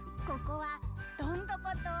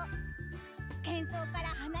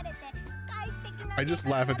 I just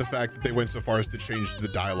laugh at the fact that they went so far as to change the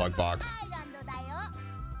dialogue box.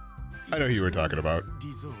 I know who you were talking about.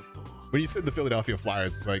 When you said the Philadelphia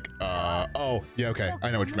Flyers, it's like, oh, yeah, okay.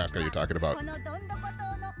 I know which mascot you're talking about.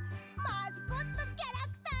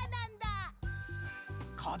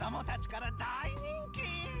 供たちから大人気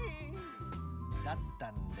だった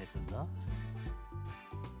んですぞ。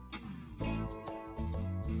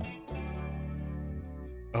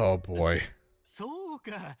Oh boy. そう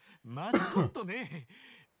か、マスコットね。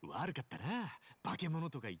悪かったな。化け物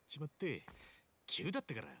とか言っちまって。急だっ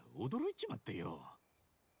たから驚いちまってよ。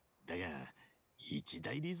だが、一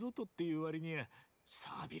大リゾートっていう割には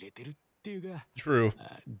寂れてるっていうか。True.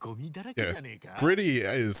 ゴミだらけじゃねえか。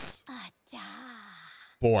Gritty is. あちゃ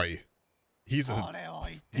Boy. He's a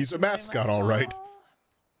mascot, all right.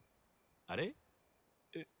 あれ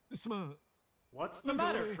すまん。 What's the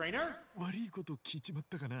matter, trainer? 悪いこと聞いちまっ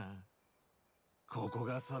たかな。ここ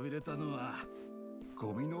が寂れたのは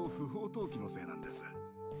ゴミの不法投棄のせいなんです。あ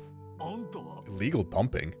んたは Illegal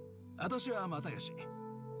dumping. 私は又吉、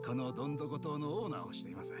このどんどこ島のオーナーをし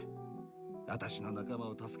ています。私の仲間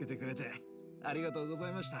を助けてくれてありがとうござ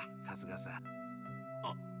いました、春日さん。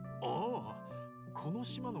ああ、この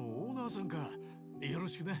島のオーナーさんか。よろ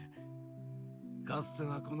しくね。かつて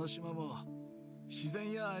はこの島も自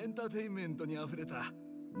然やエンターテインメントにあふれた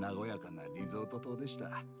和やかなリゾート島でし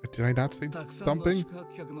た。 Did I not say たくさんの dumping? 宿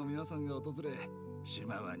泊客の皆さんが訪れ、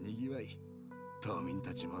島はにぎわい、島民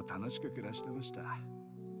たちも楽しく暮らしてました。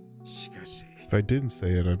しかし If I didn't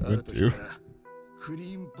say it, I ある meant 時 to. からク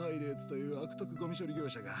リーンパイレーツという悪徳ゴミ処理業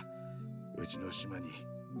者がうちの島に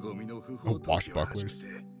ゴミの不法投棄を始め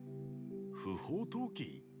て。不法投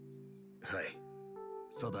棄？はい。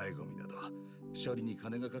粗大ゴミなど処理に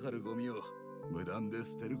金がかかるゴミを無断で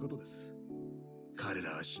捨てることです。彼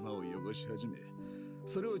らは島を汚し始め、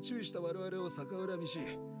それを注意した我々を逆恨みし、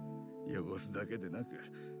汚すだけでなく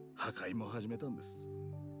破壊も始めたんです。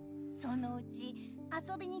そのうち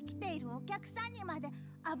遊びに来ているお客さんにまで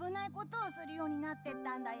危ないことをするようになってっ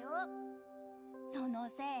たんだよ。その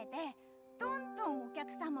せいでどんどんお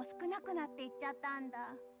客さんも少なくなっていっちゃったんだ。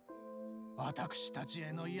私たち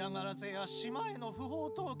への嫌がらせや島への不法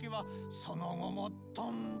投棄はその後もど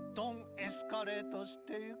んどんエスカレートし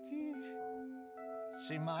てゆき、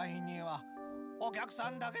しまいにはお客さ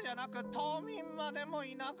んだけじゃなく島民までも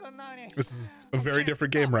いなくなり、 This is a very different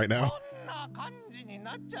game right now. こんな感じに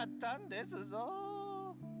なっちゃったんです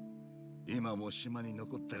ぞ。今も島に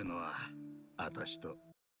残ってるのは私と。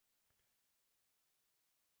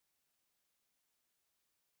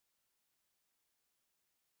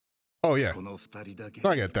Oh yeah. この二人だけ。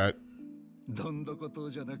 I get that. どんどこ島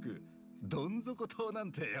じゃなくどん底島な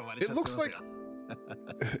んて呼ばれちゃ It ってま looks す like よ。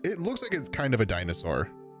 it looks like it's kind of a dinosaur.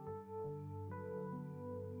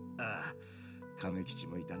 ああ、亀吉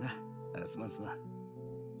もいたな。あ、すまんすまん。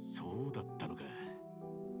そうだったのか。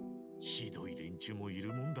ひどい連中もい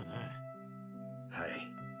るもんだな。は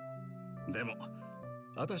い。でも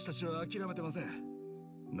私たちは諦めてません。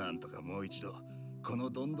なんとかもう一度この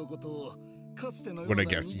どんどこ島をかつてのよう When な I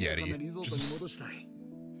guessed 賑やかな Yeti, リゾートに戻したい。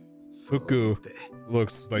 Fuku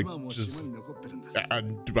looks like 今も just 島に残ってるんです。a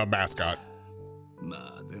mascot.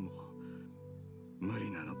 まあでも無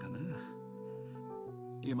理なのかな。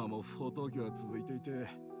今も不法投棄は続いていて、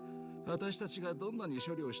私たちがどんなに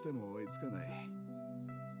処理をしても追いつかない。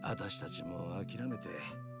私たちも諦めて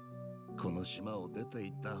この島を出て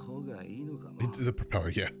行った方がいいのかも。 It's the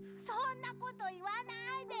propeller, yeah. そんなこと言わ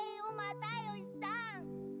ないでよ、又吉さん。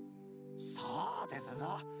そうです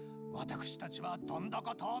ぞ。私たちはどんど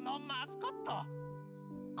こ島のマスコット。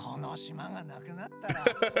この島がなくなったら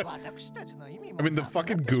私たちの意味も I mean, the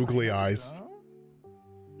fucking googly eyes.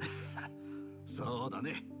 そうだ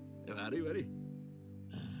ね。悪い悪い。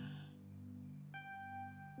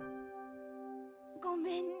ご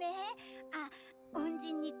めんね。あ、恩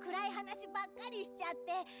人に暗い話ばっかりしちゃっ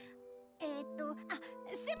て。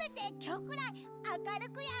せめて今日くらい明る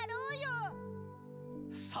くやろう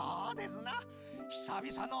よ。そうですな。久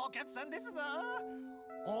々のお客さんですぞ。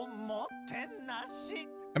おもてなし。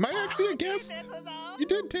 Am I actually a guest? You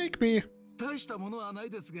did take me. 大したものはない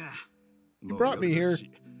ですが。 You brought me here.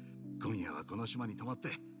 今夜はこの島に泊まって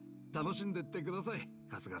楽しんでってください、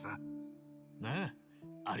春日さん。な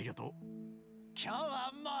あ、ありがとう。今日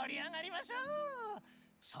は盛り上がりましょう。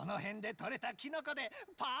その辺で採れたキノコで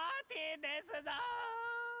パーティーですぞ。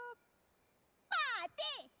パーテ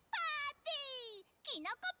ィー、パーティー、キノ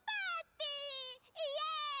コパーティー、イ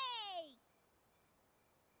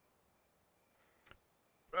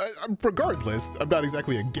エーイ。Regardless, I'm not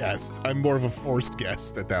exactly a guest. I'm more of a forced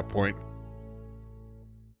guest at that point.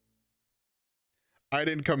 I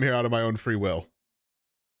didn't come here out of my own free will.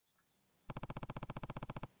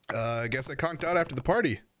 I guess I conked out after the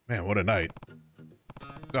party. Man, what a night.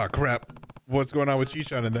 Oh, crap. What's going on with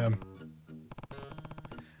Chichan and them?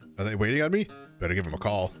 Are they waiting on me? Better give them a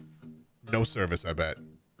call. No service, I bet.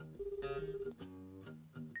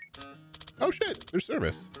 Oh, Oh shit, there's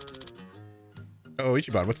service. Oh,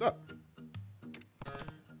 Ichiban, what's up?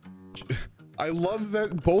 I love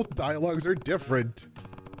that both dialogues are different.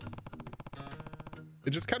 It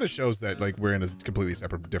just kind of shows that like we're in a completely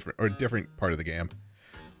separate, different part of the game.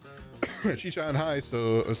 Chichan, hi.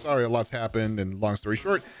 So sorry, a lot's happened, and long story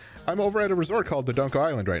short, I'm over at a resort called Dodonko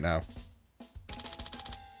Island right now.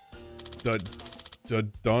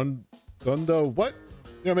 Dundo what?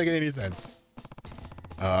 You're not making any sense.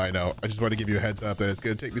 I know. I just want to give you a heads up that it's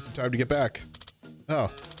gonna take me some time to get back.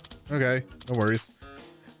 Oh, okay. No worries.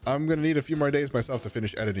 I'm gonna need a few more days myself to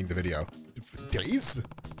finish editing the video. Days?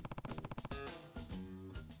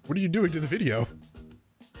 What are you doing to the video?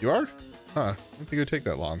 You are? Huh. I don't think it would take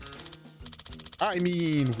that long. I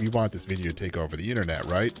mean, we want this video to take over the internet,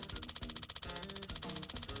 right?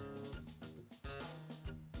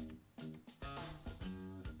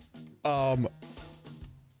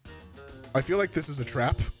 I feel like this is a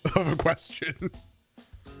trap of a question.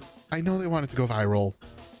 I know they want it to go viral.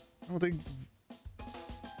 I don't think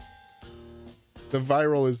the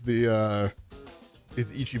viral is the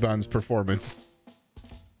is Ichiban's performance.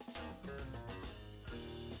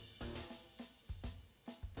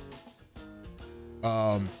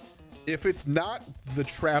 If it's not the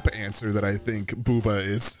trap answer that I think Booba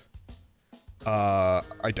is,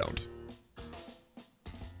 I don't.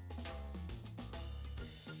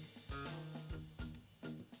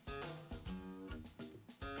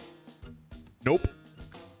 Nope.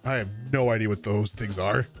 I have no idea what those things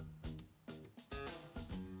are.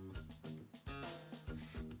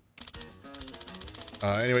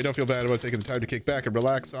 Anyway, don't feel bad about taking the time to kick back and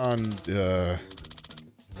relax on,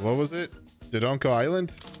 what was it? Dodonko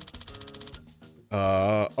Island?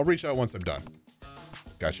 I'll reach out once I'm done.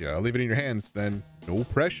 Gotcha. I'll leave it in your hands then. No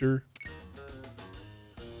pressure.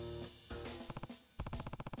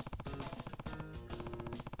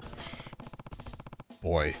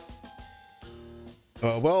 Boy.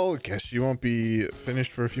 Well, guess you won't be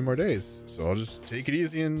finished for a few more days, so I'll just take it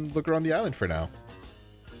easy and look around the island for now.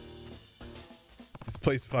 This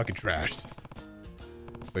place is fucking trashed.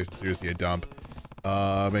 This place is seriously a dump.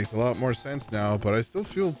 Makes a lot more sense now, but I still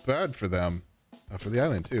feel bad for them. For the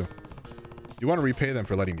island, too. You want to repay them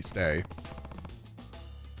for letting me stay.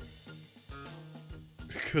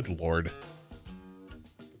 Good lord.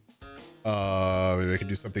 Maybe I can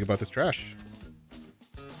do something about this trash.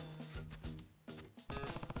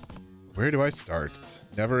 Where do I start?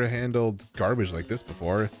 Never handled garbage like this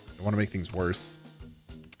before. I want to make things worse.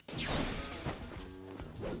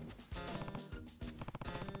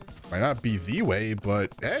 Might not be the way,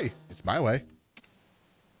 but hey, it's my way.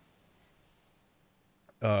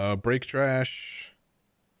 Break trash.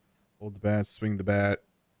 Hold the bat, swing the bat.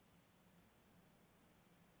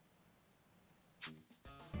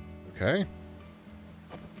 Okay.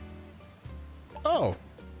 Oh,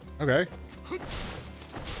 okay.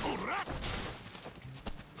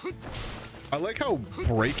 I like how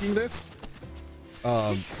breaking this,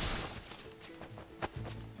 fun.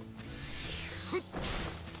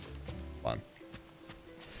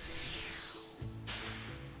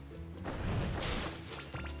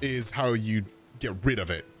 Is how you get rid of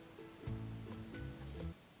it.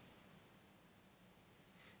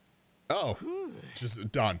 Oh,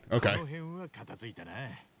 just done. Okay. I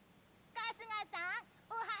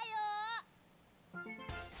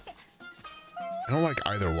don't like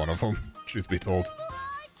either one of them, truth be told.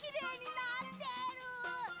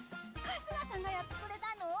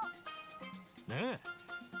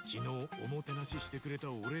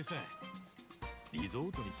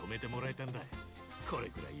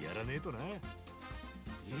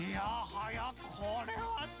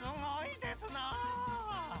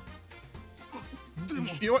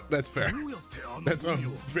 You know what? That's fair. That's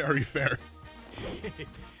very fair.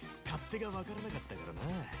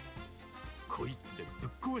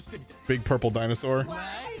 Big purple dinosaur.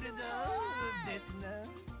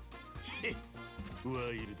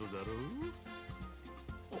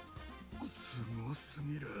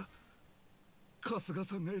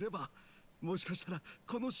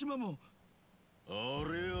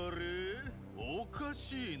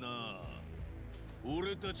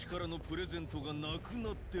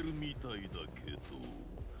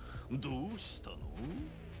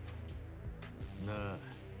 Na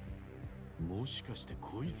もしかして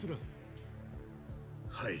こいつら。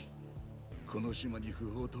はい。この島に不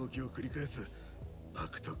法投棄を繰り返す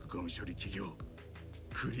悪徳ゴミ処理企業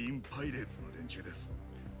クリーンパイレーツの連中です。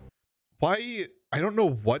Why? I don't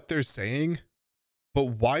know what they're saying,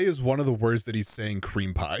 but why is one of the words that he's saying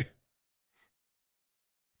cream pie?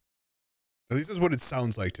 At least is what it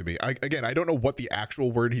sounds like to me. Again, I don't know what the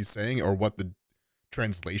actual word he's saying or what the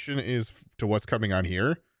translation is to what's coming on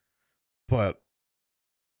here, but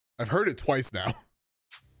I've heard it twice now.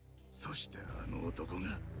 そしてあの男が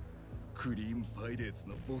クリーンパイレーツ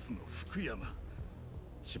のボスの福山。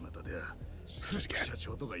巷ではスック社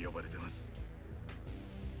長とか呼ばれてます。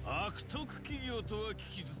悪徳企業とは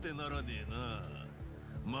聞き捨てならねえな。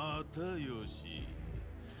またよし。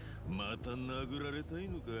また殴られたい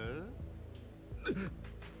のか？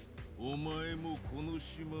お前もこの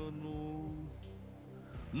島の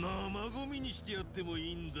生ゴミにしてやっても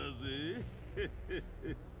いいんだぜ。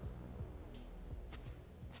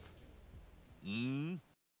ん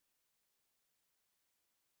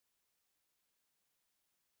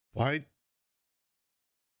Why?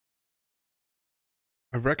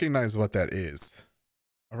 I recognize what that is.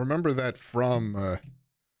 I remember that from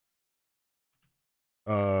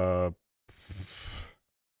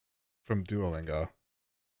Duolingo.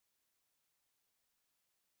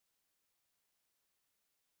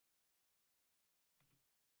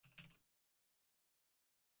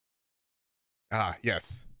 Ah,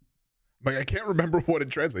 yes. But I can't remember what it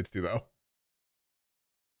translates to though.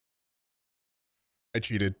 I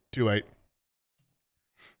cheated. Too late.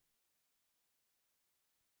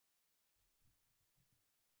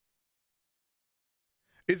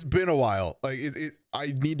 It's been a while. Like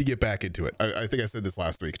I need to get back into it. I think I said this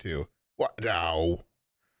last week too. What? No.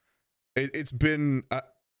 It's been.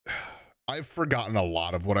 I've forgotten a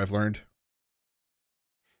lot of what I've learned.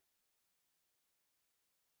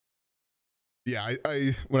 Yeah,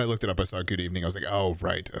 I when I looked it up, I saw "Good Evening." I was like, oh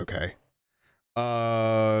right, okay.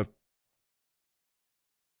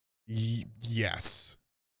 Yes.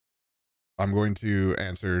 I'm going to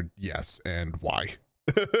answer yes, and why.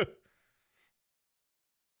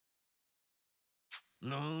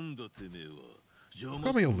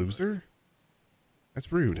 Call me a loser?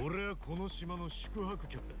 That's rude.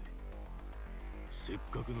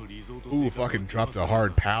 Ooh, fucking dropped a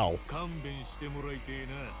hard pal.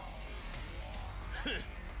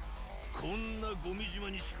 こんなゴミ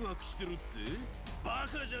島に宿泊してるってバ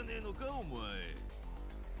カじゃねえのかお前。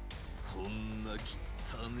こんな汚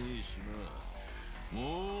ねえ島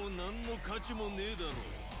もう何の価値もねえだ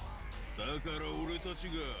ろ。だから俺たち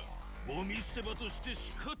がゴミ捨て場として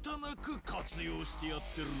仕方なく活用してやっ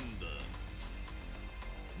てるんだ。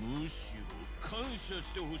むしろ感謝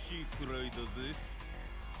してほしいくらいだぜ。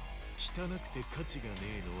汚くて価値がね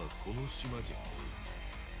えのはこの島じゃねえ。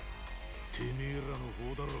てめえらの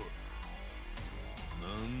方だろ。な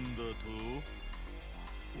んだと？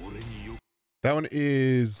俺によ。That one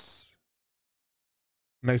is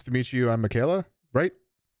nice to meet you. I'm Michaela, right?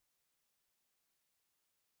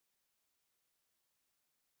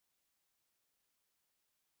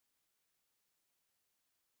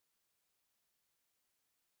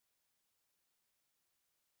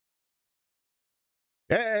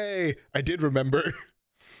 Hey, I did remember.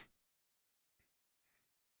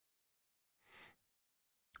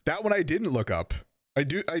 That one I didn't look up. I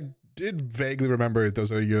did vaguely remember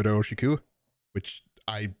those are Yodo Shiku, which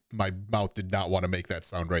my mouth did not want to make that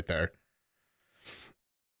sound right there.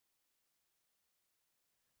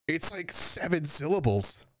 It's like 7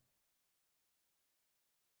 syllables.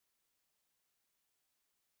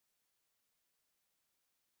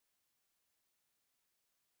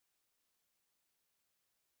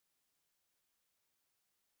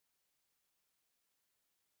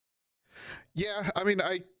 Yeah, I mean,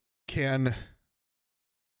 I can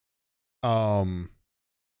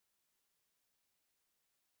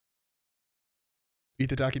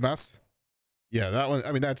itadakimasu. Yeah, that one.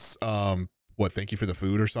 I mean, that's what, thank you for the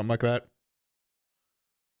food or something like that.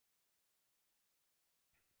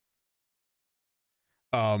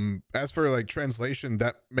 As for like translation,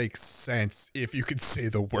 that makes sense if you could say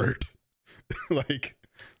the word. Like,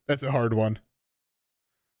 that's a hard one.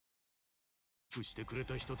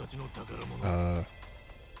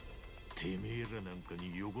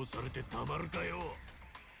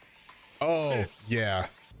 Oh, yeah.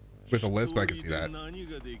 With a lisp, I can see that.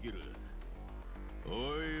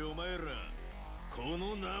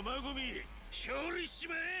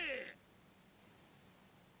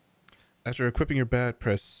 After equipping your bat,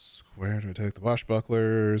 press square to attack the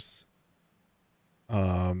washbucklers.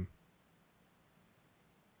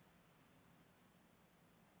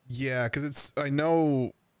 Yeah, because it's, I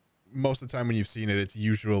know most of the time when you've seen it, it's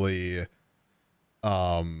usually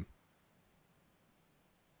when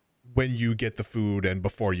you get the food and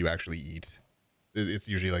before you actually eat. It's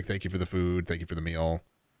usually like, thank you for the food, thank you for the meal.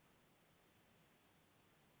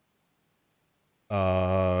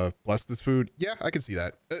 Bless this food. Yeah, I can see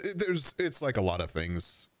that. It's like a lot of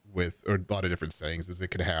things with, or a lot of different sayings, is it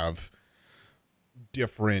could have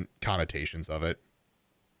different connotations of it.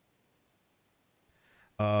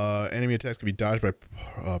 Enemy attacks can be dodged by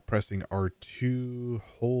pressing R2,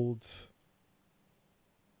 hold.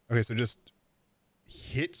 Okay, so just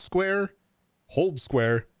hit square, hold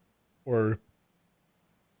square, or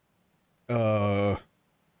oh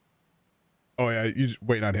yeah, you just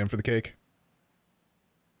waiting on him for the cake.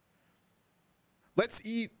 Let's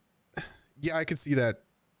eat. Yeah, I could see that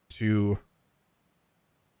too.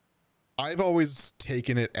 I've always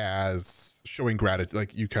taken it as showing gratitude,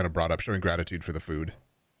 like you kind of brought up, showing gratitude for the food.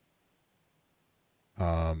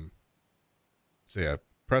 So yeah,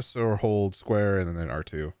 press or hold square and then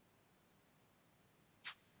R2.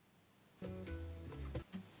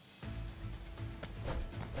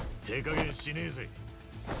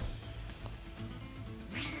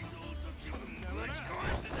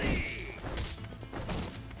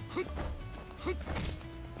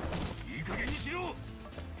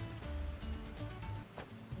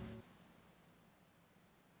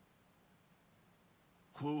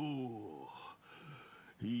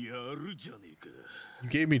 You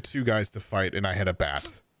gave me 2 guys to fight and I had a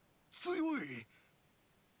bat.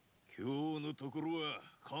 今日のところは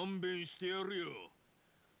勘弁してやるよ。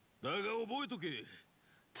だが覚えとけ。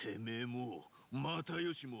てめえも又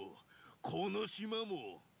吉もこの島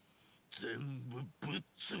も全部ぶっ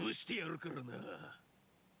潰してやるからな。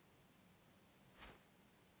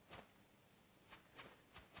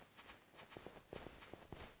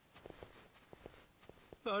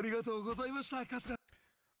ありがとうございました、春日。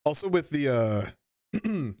Also with the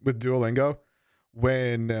with Duolingo,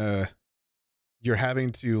 when you're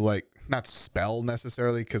having to like not spell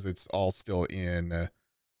necessarily because it's all still in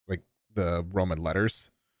like the Roman letters,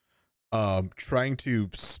 trying to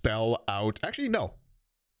spell out, actually no,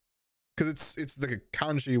 because it's the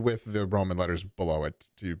kanji with the Roman letters below it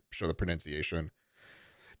to show the pronunciation.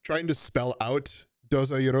 Trying to spell out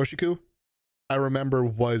doza yoroshiku, I remember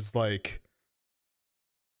was like,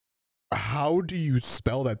 how do you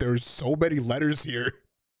spell that? There's so many letters here.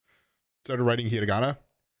 Started writing hiragana.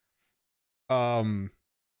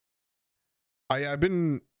 I've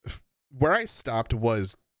been, where I stopped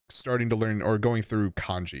was starting to learn or going through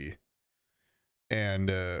kanji,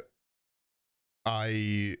 and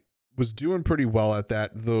I was doing pretty well at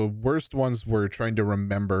that. The worst ones were trying to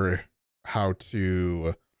remember how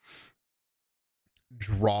to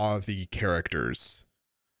draw the characters,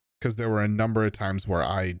 because there were a number of times where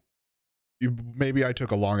maybe I took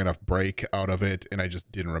a long enough break out of it and I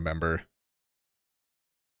just didn't remember.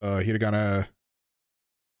 Hiragana.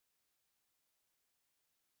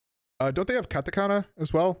 Don't they have katakana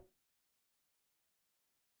as well?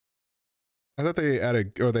 I thought they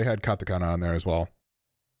added, or they had katakana on there as well.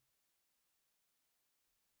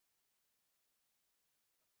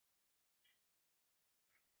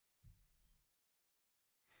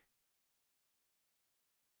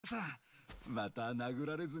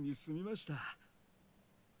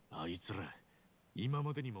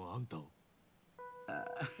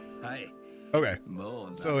 Okay,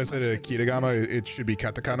 so instead of Kirigama, it should be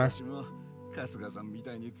katakana.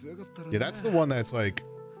 Yeah, that's the one that's like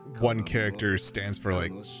one character stands for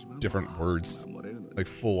like different words, like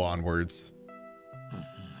full-on words.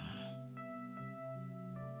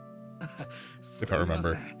 If I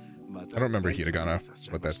remember. I don't remember hiragana,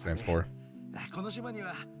 what that stands for. この島に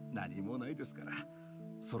は何もないですから、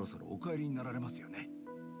そろそろお帰りになられますよね。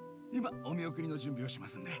今お見送りの準備をしま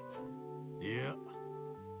すんで。いや、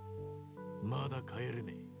まだ帰れ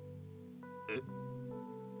ねえ。え？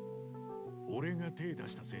俺が手出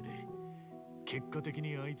したせいで、結果的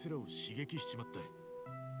にあいつらを刺激しちまっ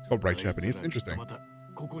た。Oh, right, Japanese. Interesting. また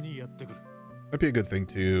ここにやってくる。Might be a good thing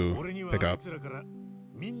to pick up.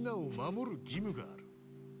 みんなを守る義務がある。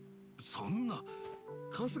そんな。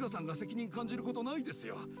春日さんが責任感じることないです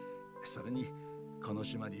よ。それにこの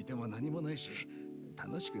島にいても何もないし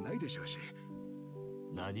楽しくないでしょうし。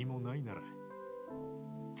何もないなら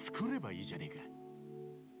作ればいいじゃねえか。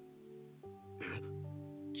え？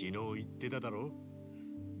昨日言ってただろ。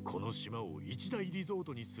この島を一大リゾー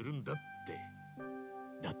トにするんだって。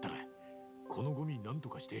だったらこのゴミなんと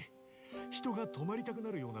かして人が泊まりたく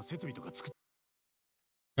なるような設備とか作っ。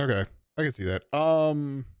Okay, I can see that.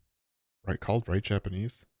 Right, called right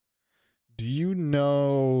Japanese. Do you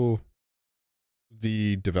know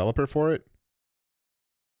the developer for it?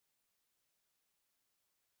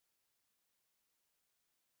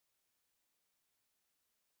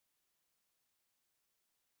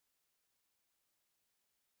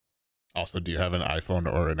 Also, do you have an iPhone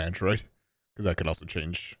or an Android? Because that could also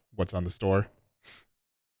change what's on the store.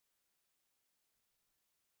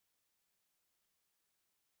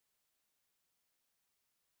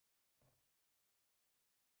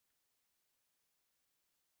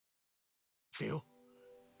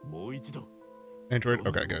 Android?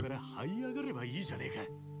 Okay, good.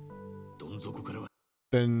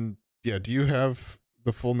 Then, yeah, do you have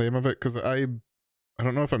the full name of it? Because I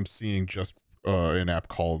don't know if I'm seeing just an app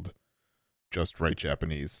called Just Right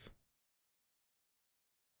Japanese.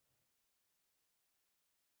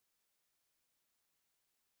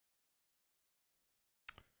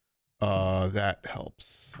 That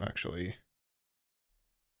helps, actually.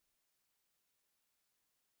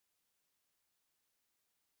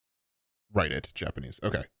 Right, it's Japanese.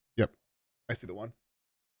 Okay. Yep. I see the one.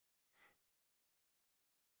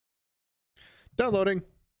 Downloading.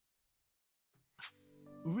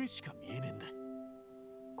 上しか見えねえんだ。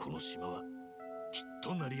この島はきっ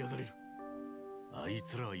と成り上がれる。あい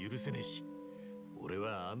つらは許せねえし、俺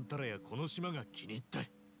はあんたらやこの島が気に入った。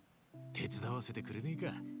手伝わせてくれねえ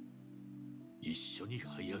か。一緒に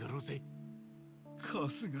這い上がろうぜ。春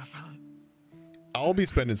日さん。I'll be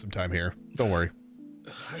spending some time here. Don't worry.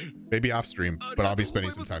 Maybe off stream, but I'll be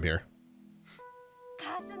spending some time here.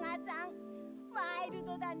 春日さん、ワイル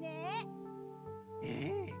ドだね。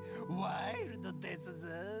ワイルドですぞ。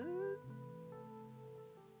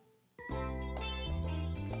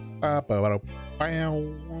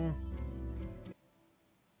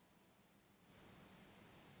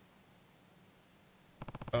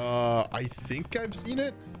I think I've seen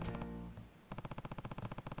it.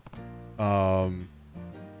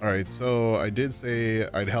 Alright, so I did say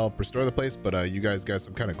I'd help restore the place, but you guys got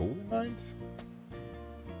some kind of gold in mind?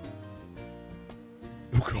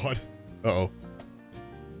 Oh god. Uh-oh.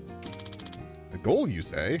 A goal, you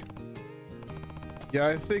say? Yeah,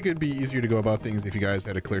 I think it'd be easier to go about things if you guys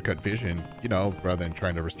had a clear-cut vision, you know, rather than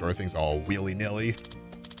trying to restore things all willy-nilly.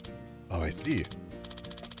 Oh, I see.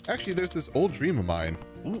 Actually, there's this old dream of mine.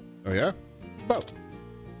 Ooh. Oh, yeah? About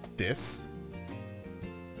this?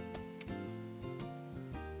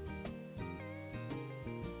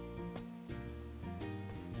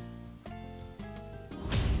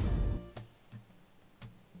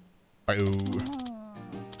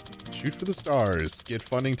 Shoot for the stars. Get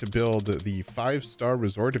funding to build the 5-star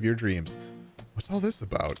resort of your dreams. What's all this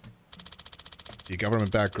about? See, a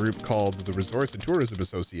government-backed group called the Resorts and Tourism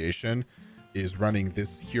Association is running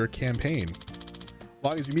this here campaign. As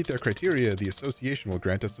long as you meet their criteria, the association will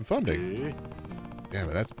grant us some funding. Damn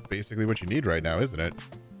it, that's basically what you need right now, isn't it?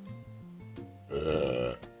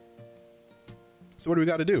 So what do we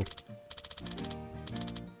got to do?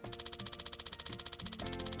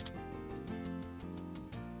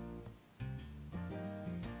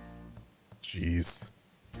 Jeez.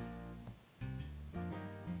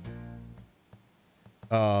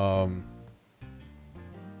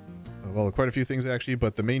 Well, quite a few things actually,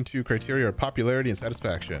 but the main two criteria are popularity and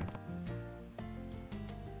satisfaction.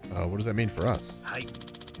 What does that mean for us? Hi.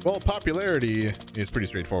 Well, popularity is pretty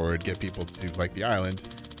straightforward. Get people to like the island.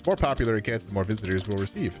 The more popular it gets, the more visitors we'll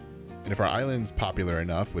receive. And if our island's popular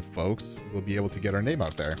enough with folks, we'll be able to get our name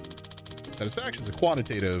out there. Satisfaction is a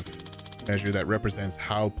quantitative measure that represents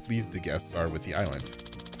how pleased the guests are with the island.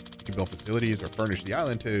 You can build facilities or furnish the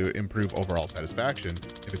island to improve overall satisfaction.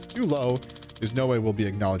 If it's too low, there's no way we'll be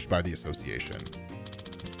acknowledged by the association.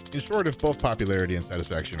 In short, if both popularity and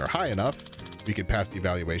satisfaction are high enough, we could pass the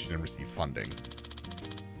evaluation and receive funding.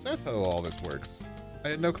 So that's how all this works. I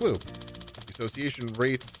had no clue. The association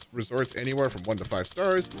rates resorts anywhere from 1 to 5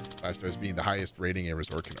 stars, 5 stars being the highest rating a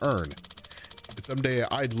resort can earn. But someday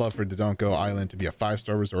I'd love for Dodonko Island to be a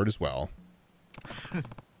 5-star resort as well.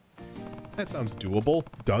 That sounds doable.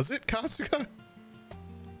 Does it, Kasuga?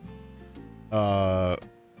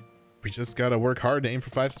 We just gotta work hard to aim for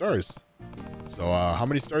 5 stars. So, how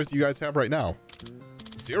many stars do you guys have right now?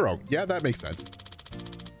 0. Yeah, that makes sense.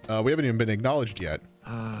 We haven't even been acknowledged yet.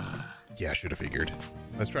 Yeah, I should have figured.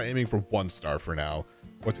 Let's try aiming for 1 star for now.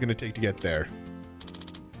 What's it gonna take to get there?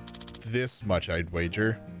 This much, I'd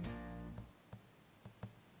wager.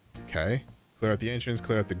 Okay. Clear out the entrance,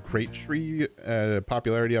 clear out the Great Tree,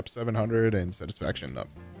 popularity up 700, and satisfaction up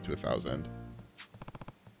to 1,000.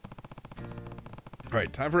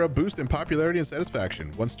 Alright, time for a boost in popularity and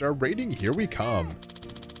satisfaction. 1-star rating, here we come.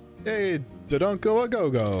 Hey, Dodonko a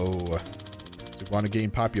go-go. Do you want to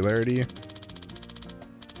gain popularity?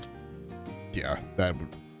 Yeah,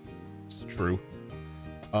 that's true.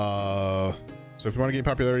 So if we want to gain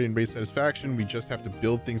popularity and raise satisfaction, we just have to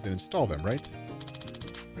build things and install them, right?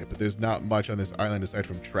 Right, but there's not much on this island aside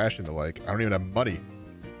from trash and the like. I don't even have money.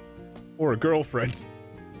 Or a girlfriend.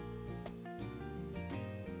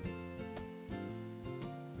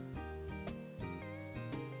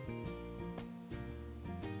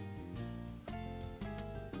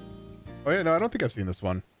 Oh yeah, no, I don't think I've seen this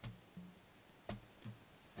one.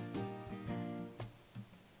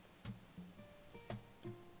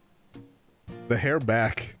 The hair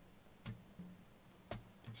back.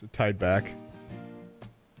 Should tied back.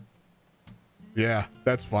 Yeah,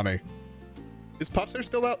 that's funny. Is Puff's hair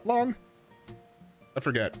still that long? I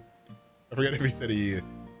forget. I forget if he said he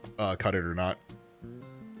cut it or not.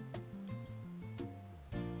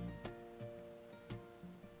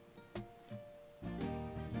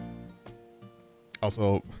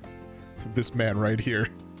 Also, this man right here.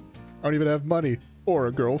 I don't even have money or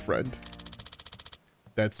a girlfriend.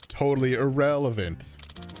 That's totally irrelevant.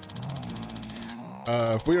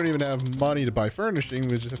 If we don't even have money to buy furnishing,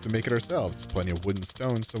 we just have to make it ourselves. There's plenty of wood and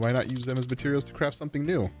stone, so why not use them as materials to craft something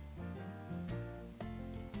new?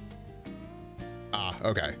 Ah,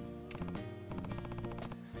 okay.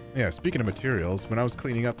 Yeah, speaking of materials, when I was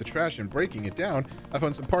cleaning up the trash and breaking it down, I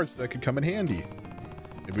found some parts that could come in handy.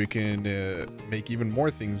 Maybe we can make even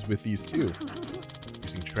more things with these too.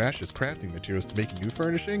 Using trash as crafting materials to make new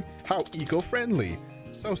furnishing? How eco-friendly!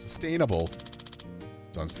 So sustainable.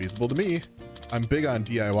 Sounds feasible to me. I'm big on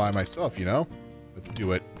DIY myself, you know? Let's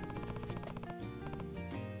do it.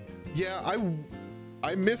 Yeah,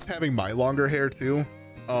 I miss having my longer hair too.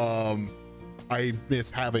 I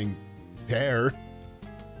miss having hair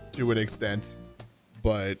to an extent,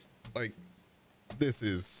 but like this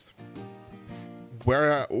is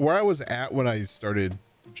where I was at when I started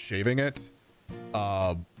shaving it.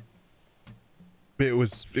 It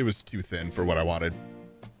was too thin for what I wanted.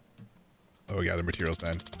 Oh, we gather materials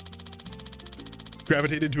then.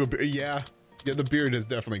 Gravitated to a beard. Yeah, the beard has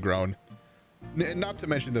definitely grown. Not to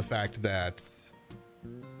mention the fact that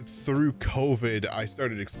through COVID, I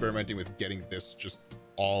started experimenting with getting this just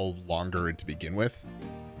all longer to begin with,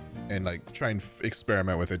 and like try and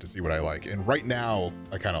experiment with it to see what I like. And right now,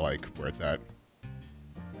 I kind of like where it's at.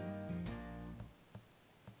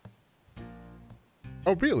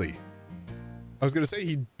 Oh, really? I was gonna say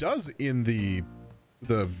he does in the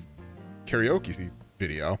karaoke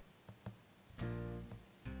video.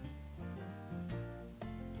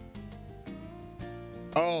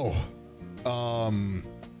 Oh,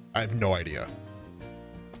 I have no idea.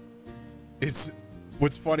 It's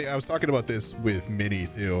what's funny. I was talking about this with Minnie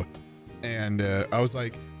too, and I was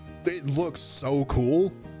like, it looks so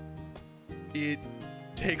cool. It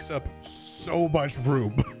takes up so much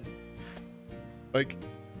room. Like,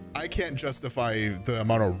 I can't justify the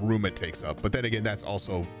amount of room it takes up, but then again, that's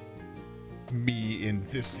also me in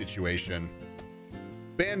this situation.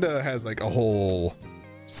 Banda has like a whole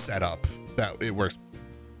setup that it works.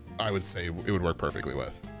 I would say it would work perfectly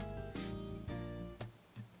with.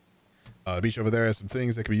 The beach over there has some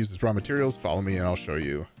things that can be used as raw materials. Follow me and I'll show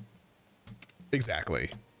you.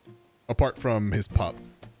 Exactly. Apart from his pup.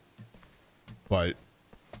 But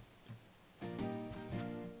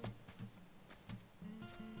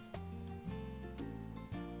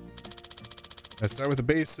let's start with the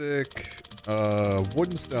basic wood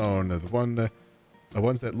and stone. The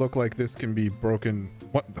ones that look like this can be broken.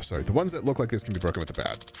 The ones that look like this can be broken with a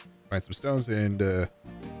bat. Find some stones and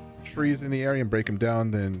trees in the area and break them down.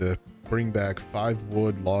 Then bring back 5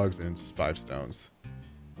 wood, logs, and 5 stones.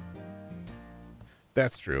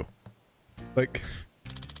 That's true. Like,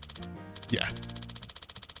 yeah.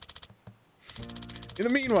 In the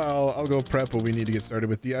meanwhile, I'll go prep what we need to get started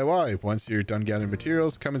with DIY. Once you're done gathering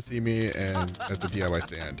materials, come and see me and at the DIY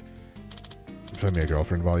stand. Find me a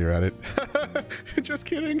girlfriend while you're at it. Just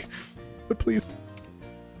kidding. But please.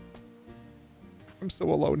 I'm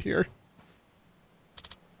so alone here.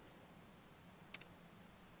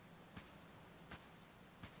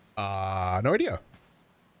 No idea.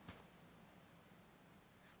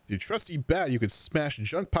 With your trusty bat, you could smash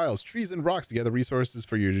junk piles, trees, and rocks to gather resources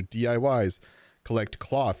for your DIYs. Collect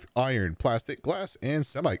cloth, iron, plastic, glass, and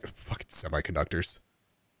fucking semiconductors.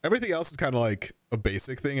 Everything else is kind of like a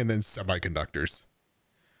basic thing, and then semiconductors.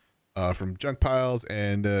 From junk piles,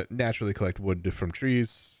 and naturally collect wood from trees,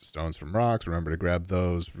 stones from rocks. Remember to grab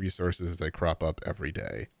those resources as they crop up every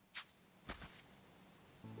day.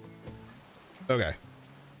 Okay.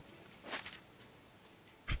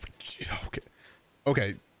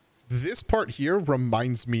 Okay. This part here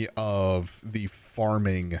reminds me of the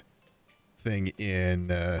farming thing in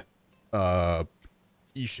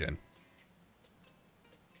Ishin.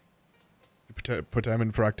 Put time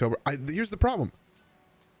in for October. Here's the problem.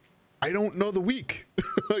 I don't know the week.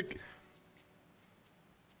 Like,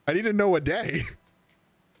 I need to know a day.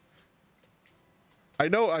 I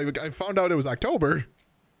know I found out it was October,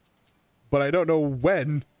 but I don't know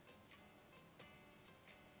when.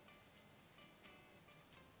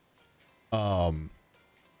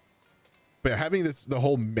 But having the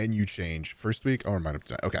whole menu change first week. Oh, remind him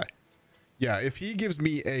tonight. Okay. Yeah, if he gives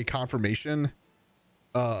me a confirmation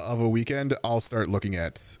of a weekend, I'll start looking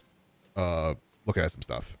at looking at some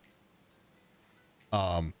stuff.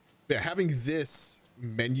 Yeah, having this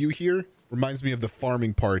menu here reminds me of the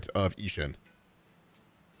farming part of Ishin.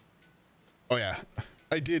 Oh yeah,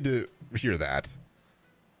 I did hear that.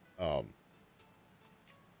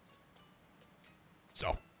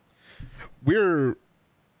 So we're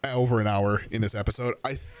over an hour in this episode.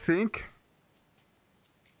 I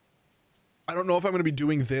don't know if I'm going to be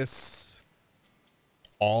doing this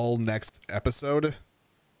all next episode.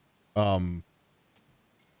 I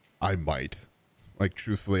might. Like,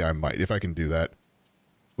 truthfully, I might, if I can do that.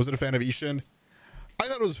 Was it a fan of Ishin? I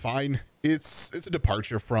thought it was fine. It's a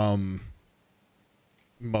departure from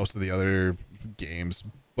most of the other games,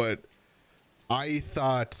 but I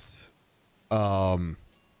thought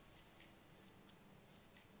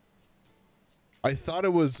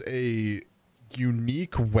it was a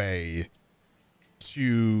unique way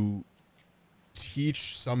to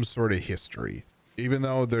teach some sort of history, even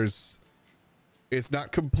though it's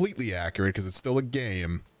not completely accurate because it's still a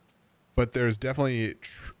game, but there's definitely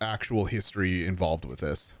actual history involved with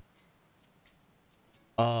this.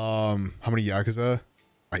 How many Yakuza?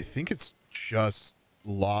 I think it's just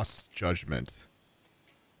Lost Judgment.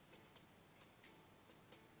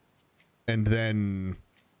 And then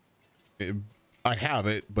I have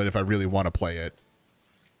it, but if I really want to play it,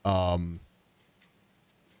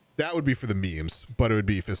 that would be for the memes, but it would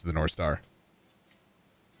be Fist of the North Star.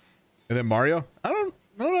 And then Mario? I don't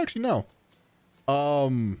actually know.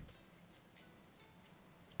 I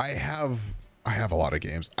have a lot of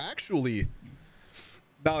games. Actually,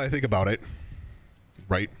 now that I think about it,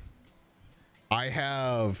 right? I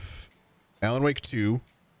have Alan Wake 2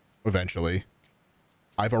 eventually.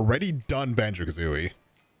 I've already done Banjo-Kazooie.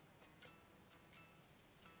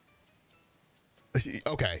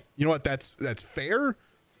 Okay, you know what? That's fair,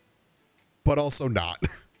 but also not.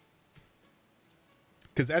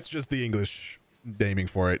 Because that's just the English naming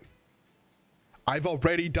for it. I've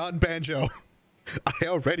already done Banjo. I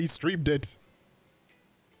already streamed it.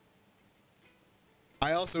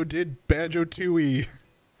 I also did Banjo Tooie.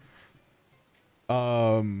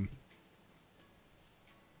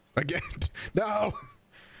 Again, no.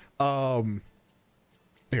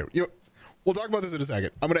 Here, we'll talk about this in a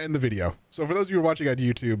second. I'm gonna end the video. So for those of you who are watching on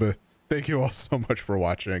YouTube, thank you all so much for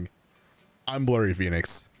watching. I'm Blurry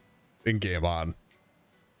Phoenix, and game on.